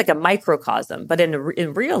 That's like a microcosm. But in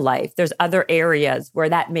real life, there's other areas where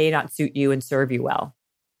that may not suit you and serve you well.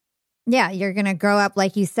 Yeah, you're going to grow up,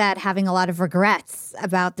 like you said, having a lot of regrets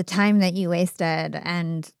about the time that you wasted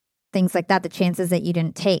and things like that, the chances that you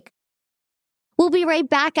didn't take. We'll be right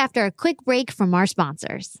back after a quick break from our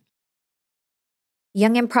sponsors.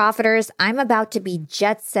 Young and Profiters, I'm about to be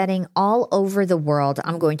jet-setting all over the world.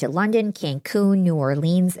 I'm going to London, Cancun, New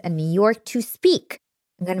Orleans, and New York to speak.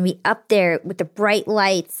 I'm going to be up there with the bright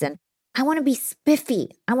lights, and I want to be spiffy.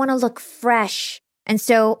 I want to look fresh. And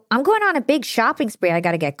so I'm going on a big shopping spree. I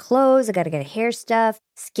got to get clothes. I got to get hair stuff,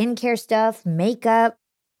 skincare stuff, makeup.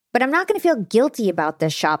 But I'm not going to feel guilty about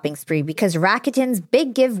this shopping spree because Rakuten's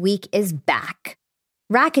Big Give Week is back.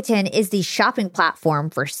 Rakuten is the shopping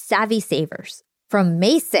platform for savvy savers. From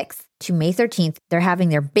May 6th to May 13th, they're having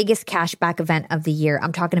their biggest cashback event of the year.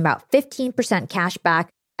 I'm talking about 15% cashback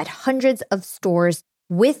at hundreds of stores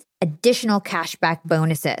with additional cashback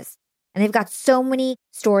bonuses. And they've got so many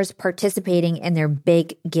stores participating in their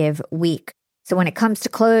Big Give Week. So when it comes to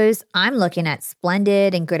clothes, I'm looking at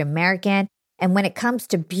Splendid and Good American. And when it comes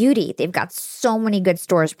to beauty, they've got so many good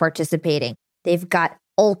stores participating. They've got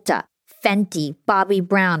Ulta, Fenty, Bobbi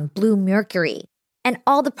Brown, Blue Mercury, and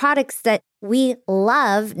all the products that we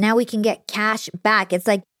love. Now we can get cash back. It's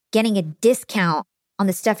like getting a discount on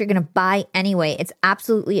the stuff you're going to buy anyway. It's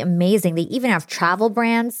absolutely amazing. They even have travel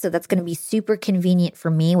brands, so that's going to be super convenient for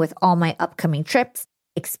me with all my upcoming trips.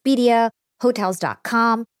 Expedia,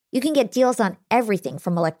 Hotels.com. You can get deals on everything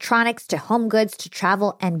from electronics to home goods to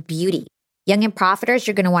travel and beauty. Young and Profiters,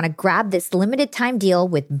 you're going to want to grab this limited time deal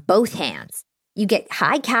with both hands. You get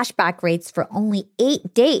high cashback rates for only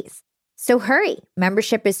 8 days. So hurry.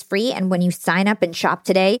 Membership is free, and when you sign up and shop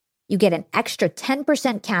today, you get an extra 10%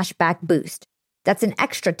 cashback boost. That's an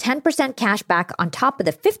extra 10% cash back on top of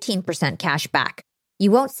the 15% cash back. You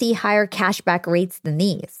won't see higher cashback rates than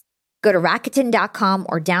these. Go to Rakuten.com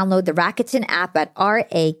or download the Rakuten app at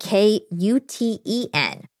Rakuten.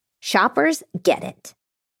 Shoppers get it.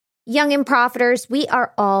 Young and Profiters, we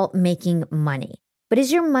are all making money. But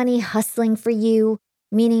is your money hustling for you?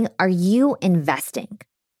 Meaning, are you investing?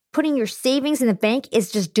 Putting your savings in the bank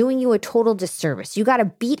is just doing you a total disservice. You got to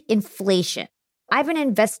beat inflation. I've been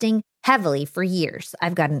investing heavily for years.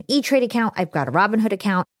 I've got an E-Trade account. I've got a Robinhood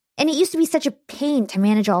account. And it used to be such a pain to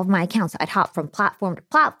manage all of my accounts. I'd hop from platform to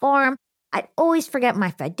platform. I'd always forget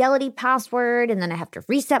my Fidelity password, and then I have to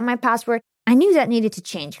reset my password. I knew that needed to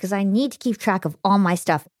change because I need to keep track of all my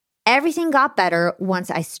stuff. Everything got better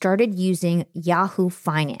once I started using Yahoo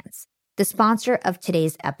Finance, the sponsor of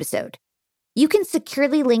today's episode. You can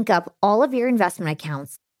securely link up all of your investment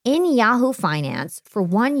accounts in Yahoo Finance for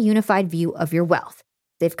one unified view of your wealth.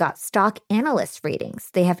 They've got stock analyst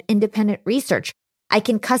ratings. They have independent research. I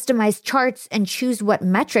can customize charts and choose what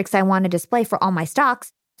metrics I want to display for all my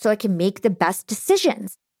stocks so I can make the best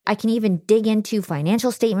decisions. I can even dig into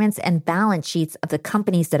financial statements and balance sheets of the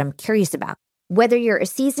companies that I'm curious about. Whether you're a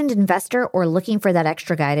seasoned investor or looking for that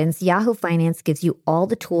extra guidance, Yahoo Finance gives you all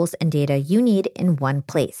the tools and data you need in one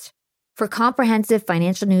place. For comprehensive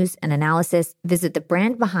financial news and analysis, visit the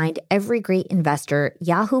brand behind every great investor,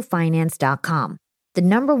 yahoofinance.com, the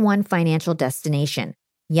 #1 financial destination,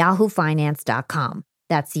 yahoofinance.com.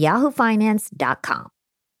 That's yahoofinance.com.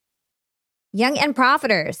 Young and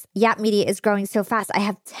Profiters. Yap Media is growing so fast. I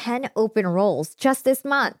have 10 open roles just this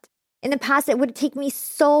month. In the past, it would take me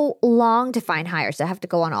so long to find hires. I have to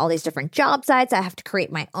go on all these different job sites. I have to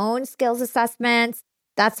create my own skills assessments.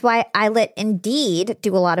 That's why I let Indeed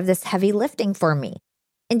do a lot of this heavy lifting for me.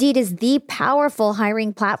 Indeed is the powerful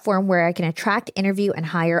hiring platform where I can attract, interview, and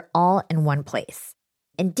hire all in one place.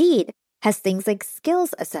 Indeed has things like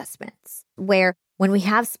skills assessments, where when we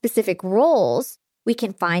have specific roles, we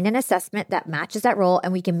can find an assessment that matches that role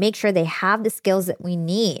and we can make sure they have the skills that we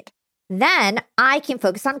need. Then I can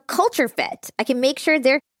focus on culture fit. I can make sure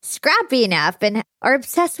they're scrappy enough and are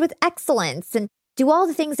obsessed with excellence and do all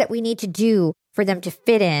the things that we need to do for them to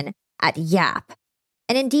fit in at Yap.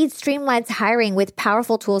 And Indeed streamlines hiring with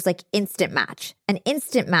powerful tools like Instant Match. An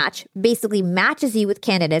Instant Match basically matches you with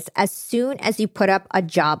candidates as soon as you put up a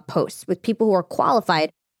job post with people who are qualified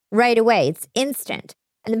right away. It's instant.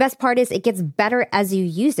 And the best part is it gets better as you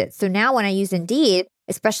use it. So now when I use Indeed,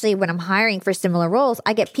 especially when I'm hiring for similar roles,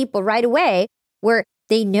 I get people right away where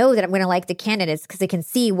they know that I'm going to like the candidates because they can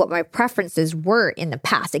see what my preferences were in the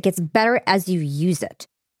past. It gets better as you use it.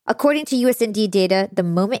 According to US Indeed data, the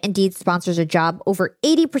moment Indeed sponsors a job, over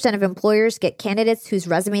 80% of employers get candidates whose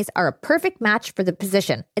resumes are a perfect match for the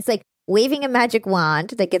position. It's like waving a magic wand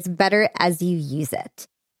that gets better as you use it.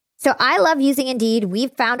 So I love using Indeed.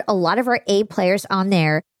 We've found a lot of our A players on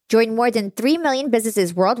there. Join more than 3 million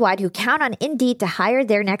businesses worldwide who count on Indeed to hire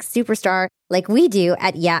their next superstar like we do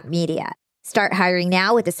at Yap Media. Start hiring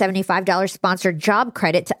now with a $75 sponsored job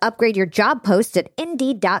credit to upgrade your job post at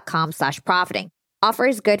Indeed.com/profiting. Offer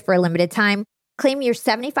is good for a limited time. Claim your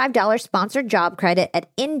 $75 sponsored job credit at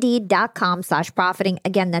Indeed.com/profiting.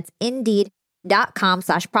 Again, that's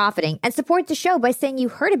Indeed.com/profiting. And support the show by saying you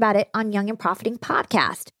heard about it on Young and Profiting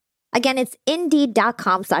Podcast. Again, it's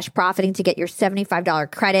Indeed.com/profiting to get your $75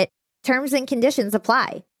 credit. Terms and conditions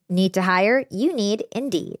apply. Need to hire? You need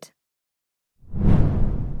Indeed.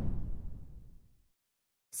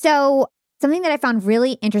 So something that I found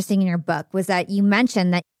really interesting in your book was that you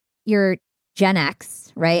mentioned that you're Gen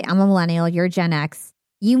X, right? I'm a millennial, you're Gen X.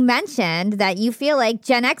 You mentioned that you feel like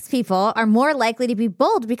Gen X people are more likely to be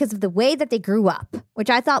bold because of the way that they grew up, which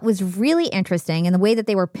I thought was really interesting, and the way that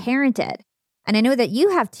they were parented. And I know that you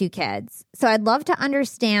have 2 kids, so I'd love to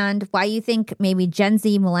understand why you think maybe Gen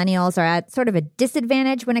Z millennials are at sort of a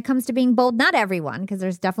disadvantage when it comes to being bold. Not everyone, because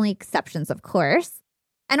there's definitely exceptions, of course.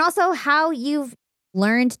 And also how you've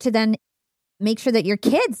learned to then make sure that your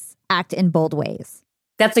kids act in bold ways.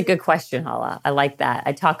 That's a good question, Hala. I like that.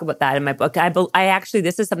 I talk about that in my book. I actually,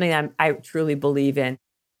 this is something that I truly believe in.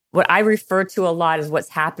 What I refer to a lot is what's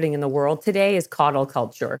happening in the world today is coddle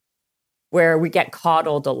culture, where we get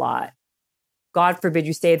coddled a lot. God forbid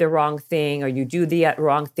you say the wrong thing or you do the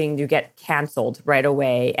wrong thing, you get canceled right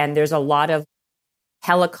away. And there's a lot of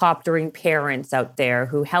helicoptering parents out there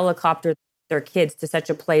who helicopter their kids to such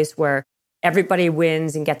a place where everybody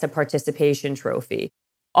wins and gets a participation trophy.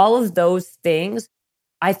 All of those things,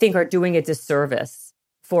 I think, are doing a disservice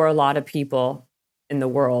for a lot of people in the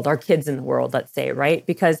world, our kids in the world, let's say, right?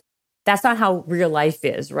 Because that's not how real life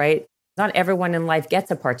is, right? Not everyone in life gets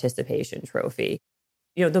a participation trophy.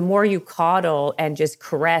 You know, the more you coddle and just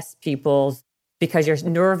caress people because you're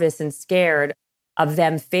nervous and scared of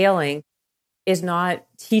them failing is not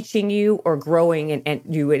teaching you or growing in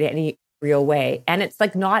you in any real way. And it's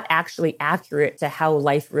like not actually accurate to how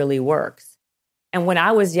life really works. And when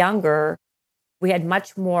I was younger, we had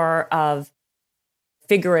much more of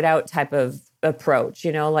figure it out type of approach,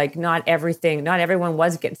 you know, like not everyone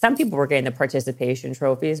was getting, some people were getting the participation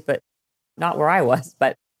trophies, but not where I was.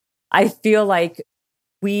 But I feel like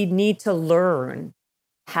we need to learn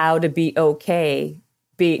how to be okay,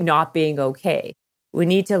 not being okay. We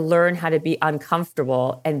need to learn how to be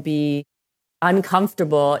uncomfortable and be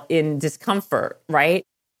uncomfortable in discomfort, right?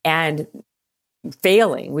 And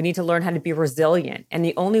failing. We need to learn how to be resilient. And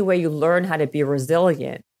the only way you learn how to be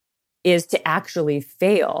resilient is to actually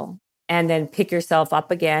fail and then pick yourself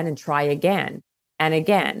up again and try again and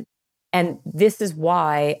again. And this is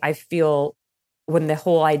why I feel when the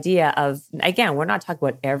whole idea of, again, we're not talking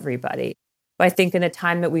about everybody, but I think in the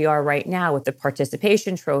time that we are right now with the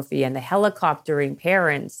participation trophy and the helicoptering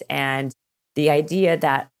parents and the idea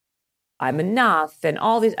that I'm enough and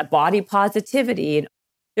all these body positivity, and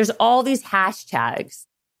there's all these hashtags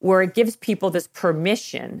where it gives people this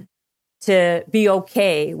permission to be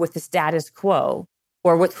okay with the status quo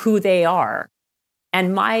or with who they are.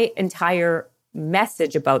 And my entire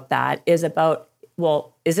message about that is about,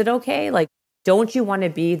 well, is it okay? Like, don't you want to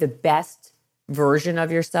be the best version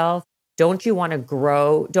of yourself? Don't you want to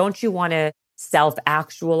grow? Don't you want to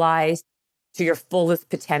self-actualize to your fullest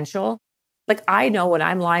potential? Like, I know when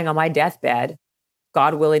I'm lying on my deathbed,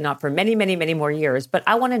 God willing, not for many, many, many more years, but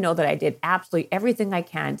I want to know that I did absolutely everything I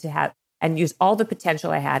can to have and use all the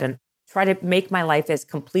potential I had and try to make my life as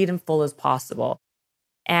complete and full as possible.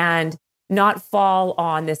 And not fall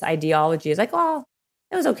on this ideology. It's like, oh,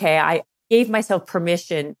 it was okay. I gave myself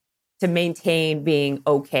permission to maintain being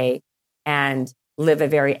okay and live a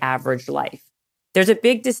very average life. There's a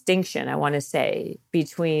big distinction, I want to say,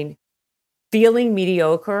 between feeling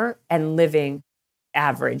mediocre and living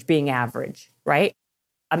average, being average, right?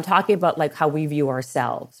 I'm talking about like how we view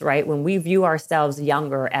ourselves, right? When we view ourselves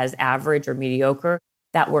younger as average or mediocre,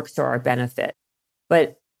 that works to our benefit.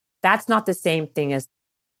 But that's not the same thing as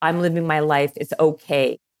I'm living my life, it's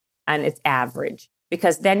okay, and it's average,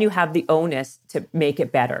 because then you have the onus to make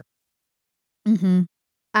it better. Mm-hmm.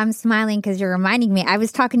 I'm smiling because you're reminding me. I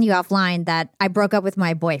was talking to you offline that I broke up with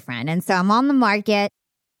my boyfriend. And so I'm on the market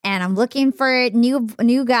and I'm looking for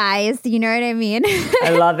new guys. You know what I mean? I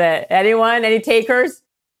love it. Anyone? Any takers?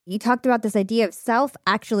 You talked about this idea of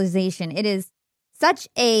self-actualization. It is such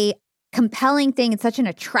a compelling thing. It's such an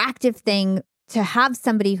attractive thing to have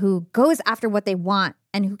somebody who goes after what they want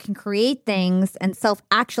and who can create things and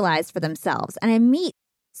self-actualize for themselves. And I meet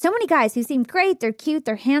so many guys who seem great. They're cute.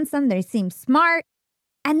 They're handsome. They seem smart.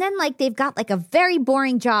 And then like they've got like a very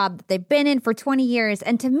boring job that they've been in for 20 years.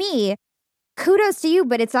 And to me, kudos to you,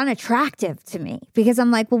 but it's unattractive to me because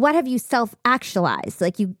I'm like, well, what have you self-actualized?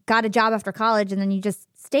 Like you got a job after college and then you just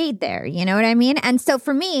stayed there. You know what I mean? And so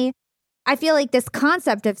for me, I feel like this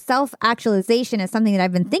concept of self-actualization is something that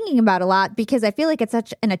I've been thinking about a lot because I feel like it's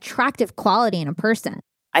such an attractive quality in a person.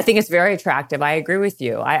 I think it's very attractive. I agree with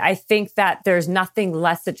you. I think that there's nothing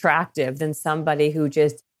less attractive than somebody who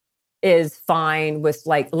just is fine with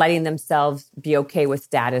like letting themselves be okay with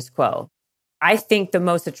status quo. I think the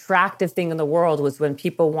most attractive thing in the world was when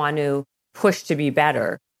people want to push to be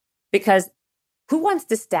better, because who wants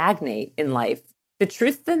to stagnate in life? The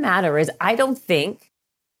truth of the matter is, I don't think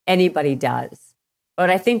anybody does. But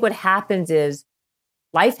I think what happens is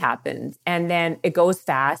life happens and then it goes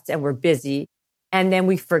fast and we're busy and then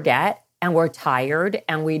we forget and we're tired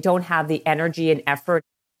and we don't have the energy and effort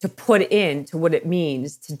to put into what it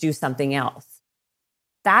means to do something else.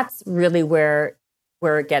 That's really where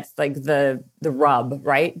it gets like the rub,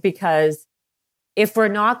 right? Because if we're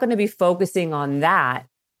not going to be focusing on that,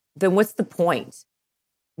 then what's the point?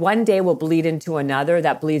 One day will bleed into another,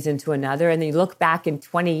 that bleeds into another. And then you look back in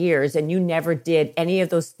 20 years and you never did any of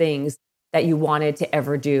those things that you wanted to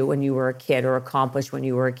ever do when you were a kid or accomplish when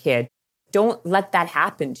you were a kid. Don't let that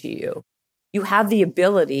happen to you. You have the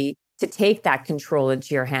ability to take that control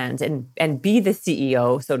into your hands and be the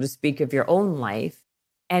CEO, so to speak, of your own life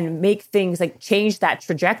and make things like change that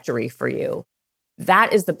trajectory for you.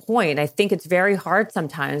 That is the point. I think it's very hard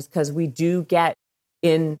sometimes because we do get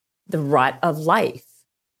in the rut of life.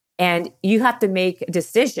 And you have to make a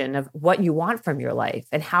decision of what you want from your life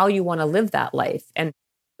and how you want to live that life. And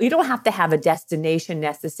you don't have to have a destination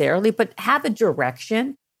necessarily, but have a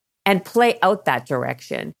direction and play out that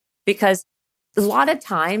direction. Because a lot of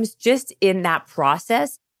times, just in that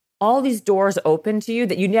process, all these doors open to you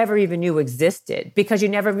that you never even knew existed because you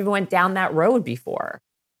never even went down that road before.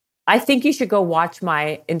 I think you should go watch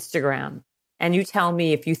my Instagram and you tell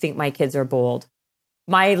me if you think my kids are bold.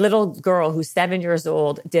 My little girl who's 7 years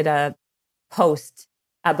old did a post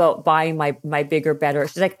about buying my bigger, better.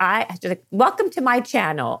 She's like, welcome to my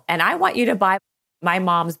channel. And I want you to buy my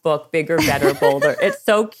mom's book, Bigger, Better, Bolder. It's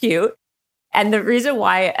so cute. And the reason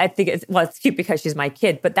why I think it's cute because she's my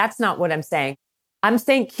kid, but that's not what I'm saying. I'm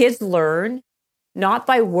saying kids learn not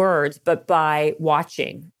by words, but by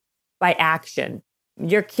watching, by action.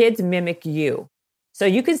 Your kids mimic you. So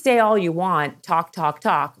you can say all you want, talk,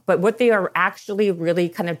 but what they are actually really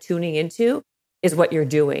kind of tuning into is what you're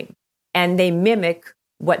doing. And they mimic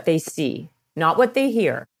what they see, not what they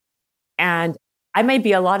hear. And I may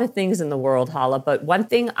be a lot of things in the world, Hala, but one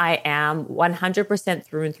thing I am 100%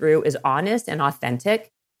 through and through is honest and authentic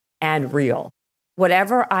and real.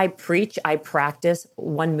 Whatever I preach, I practice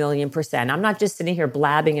 1,000,000%. I'm not just sitting here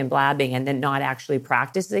blabbing and then not actually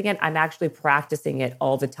practicing it. I'm actually practicing it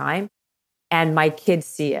all the time. And my kids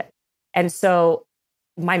see it. And so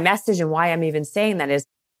my message and why I'm even saying that is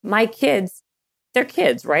my kids, they're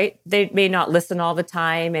kids, right? They may not listen all the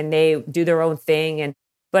time and they do their own thing.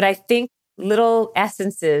 But I think little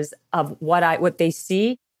essences of what they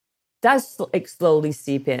see does like slowly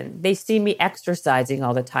seep in. They see me exercising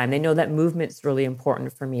all the time. They know that movement's really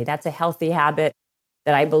important for me. That's a healthy habit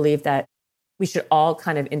that I believe that we should all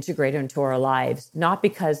kind of integrate into our lives, not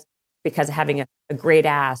because of having a great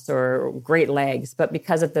ass or great legs, but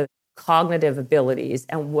because of the cognitive abilities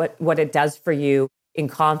and what it does for you in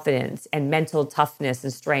confidence and mental toughness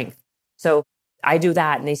and strength. So I do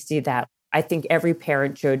that and they see that. I think every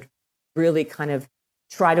parent should really kind of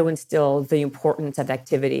try to instill the importance of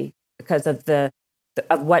activity because of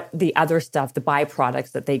of what the other stuff, the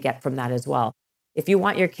byproducts that they get from that as well. If you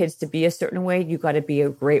want your kids to be a certain way, you got to be a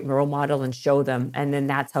great role model and show them. And then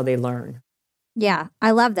that's how they learn. Yeah,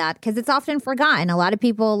 I love that because it's often forgotten. A lot of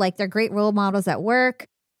people, like, they're great role models at work,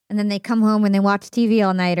 and then they come home and they watch TV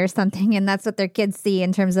all night or something, and that's what their kids see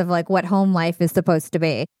in terms of like what home life is supposed to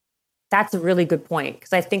be. That's a really good point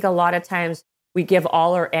because I think a lot of times we give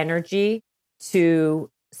all our energy to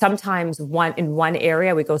sometimes in one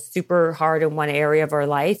area. We go super hard in one area of our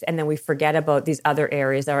life, and then we forget about these other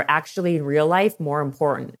areas that are actually in real life more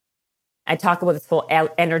important. I talk about this whole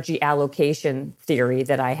energy allocation theory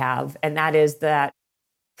that I have, and that is that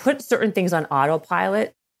put certain things on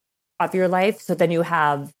autopilot of your life so then you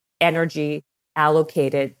have energy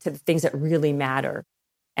allocated to the things that really matter.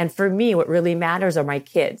 And for me, what really matters are my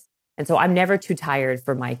kids. And so I'm never too tired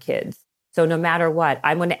for my kids. So no matter what,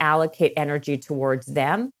 I'm going to allocate energy towards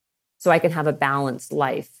them so I can have a balanced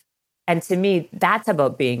life. And to me, that's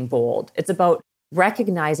about being bold. It's about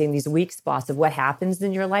recognizing these weak spots of what happens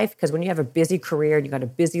in your life. Because when you have a busy career and you got a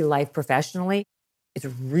busy life professionally, it's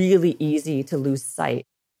really easy to lose sight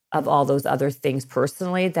of all those other things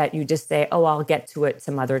personally that you just say, oh, I'll get to it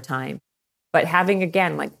some other time. But having,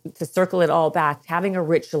 again, like to circle it all back, having a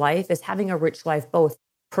rich life is having a rich life both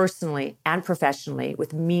personally and professionally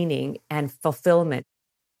with meaning and fulfillment.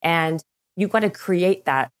 And you got to create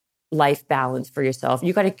that life balance for yourself.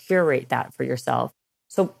 You got to curate that for yourself.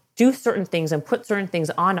 So do certain things and put certain things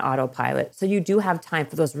on autopilot so you do have time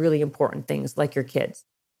for those really important things like your kids.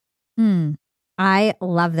 I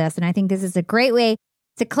love this. And I think this is a great way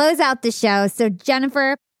to close out the show. So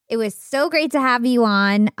Jennifer, it was so great to have you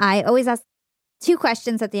on. I always ask 2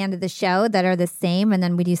 questions at the end of the show that are the same, and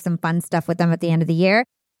then we do some fun stuff with them at the end of the year.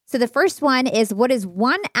 So the first one is, what is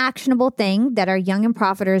one actionable thing that our young and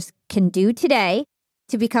profiters can do today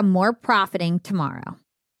to become more profiting tomorrow?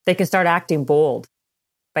 They can start acting bold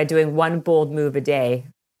by doing one bold move a day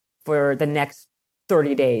for the next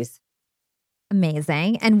 30 days.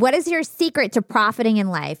 Amazing. And what is your secret to profiting in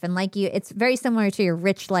life? And it's very similar to your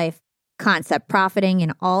rich life concept, profiting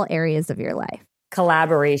in all areas of your life.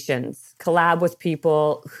 Collaborations. Collab with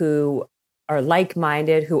people who are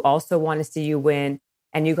like-minded, who also want to see you win,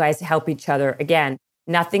 and you guys help each other. Again,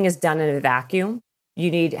 nothing is done in a vacuum. You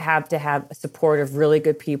need to have a support of really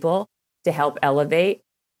good people to help elevate.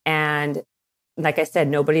 And like I said,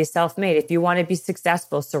 nobody's self-made. If you want to be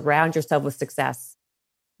successful, surround yourself with success.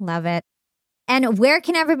 Love it. And where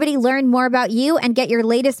can everybody learn more about you and get your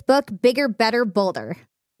latest book, Bigger, Better, Bolder?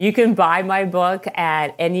 You can buy my book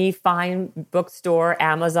at any fine bookstore,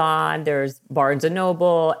 Amazon, there's Barnes &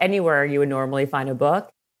 Noble, anywhere you would normally find a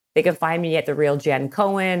book. They can find me at The Real Jen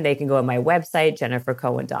Cohen. They can go on my website,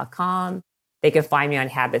 jennifercohen.com. They can find me on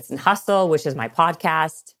Habits and Hustle, which is my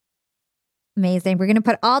podcast. Amazing. We're going to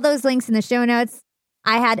put all those links in the show notes.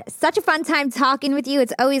 I had such a fun time talking with you.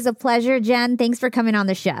 It's always a pleasure, Jen. Thanks for coming on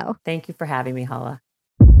the show. Thank you for having me, Hala.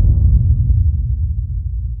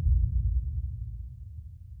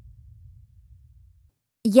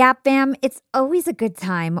 Yeah, fam, it's always a good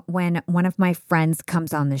time when one of my friends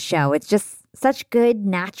comes on the show. It's just such good,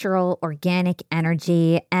 natural, organic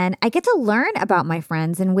energy, and I get to learn about my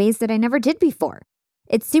friends in ways that I never did before.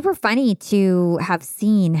 It's super funny to have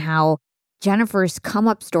seen how Jennifer's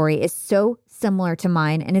come-up story is so similar to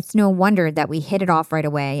mine, and it's no wonder that we hit it off right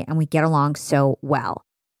away and we get along so well.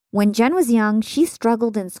 When Jen was young, she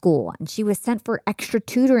struggled in school, and she was sent for extra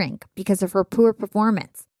tutoring because of her poor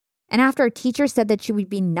performance. And after a teacher said that she would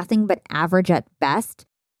be nothing but average at best,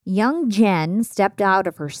 young Jen stepped out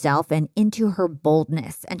of herself and into her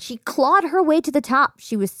boldness, and she clawed her way to the top.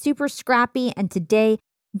 She was super scrappy, and today,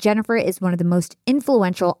 Jennifer is one of the most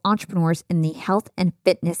influential entrepreneurs in the health and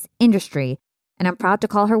fitness industry, and I'm proud to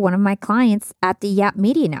call her one of my clients at the Yap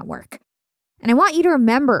Media Network. And I want you to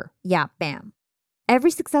remember, Yap Bam, every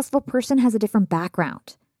successful person has a different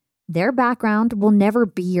background. Their background will never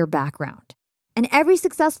be your background. And every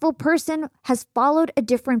successful person has followed a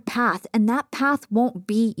different path, and that path won't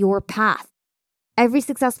be your path. Every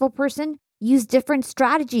successful person used different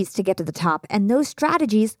strategies to get to the top, and those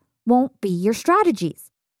strategies won't be your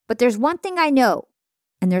strategies. But there's one thing I know,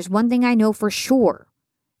 and there's one thing I know for sure,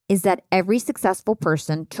 is that every successful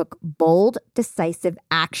person took bold, decisive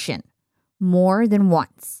action more than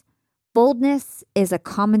once. Boldness is a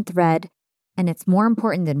common thread, and it's more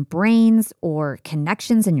important than brains or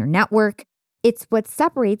connections in your network. It's what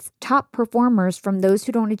separates top performers from those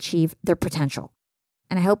who don't achieve their potential.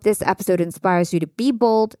 And I hope this episode inspires you to be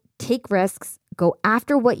bold, take risks, go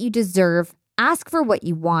after what you deserve, ask for what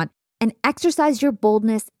you want, and exercise your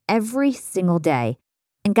boldness every single day.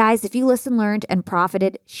 And guys, if you listened, learned, and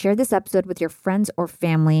profited, share this episode with your friends or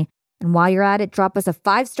family. And while you're at it, drop us a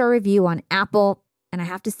 5-star review on Apple. And I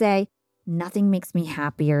have to say, nothing makes me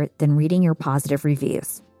happier than reading your positive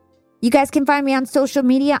reviews. You guys can find me on social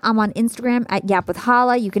media. I'm on Instagram at Yap with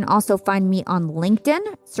Hala. You can also find me on LinkedIn.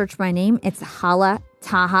 Search my name. It's Hala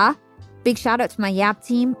Taha. Big shout out to my Yap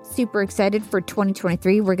team. Super excited for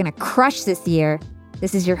 2023. We're going to crush this year.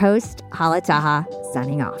 This is your host, Hala Taha,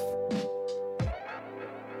 signing off.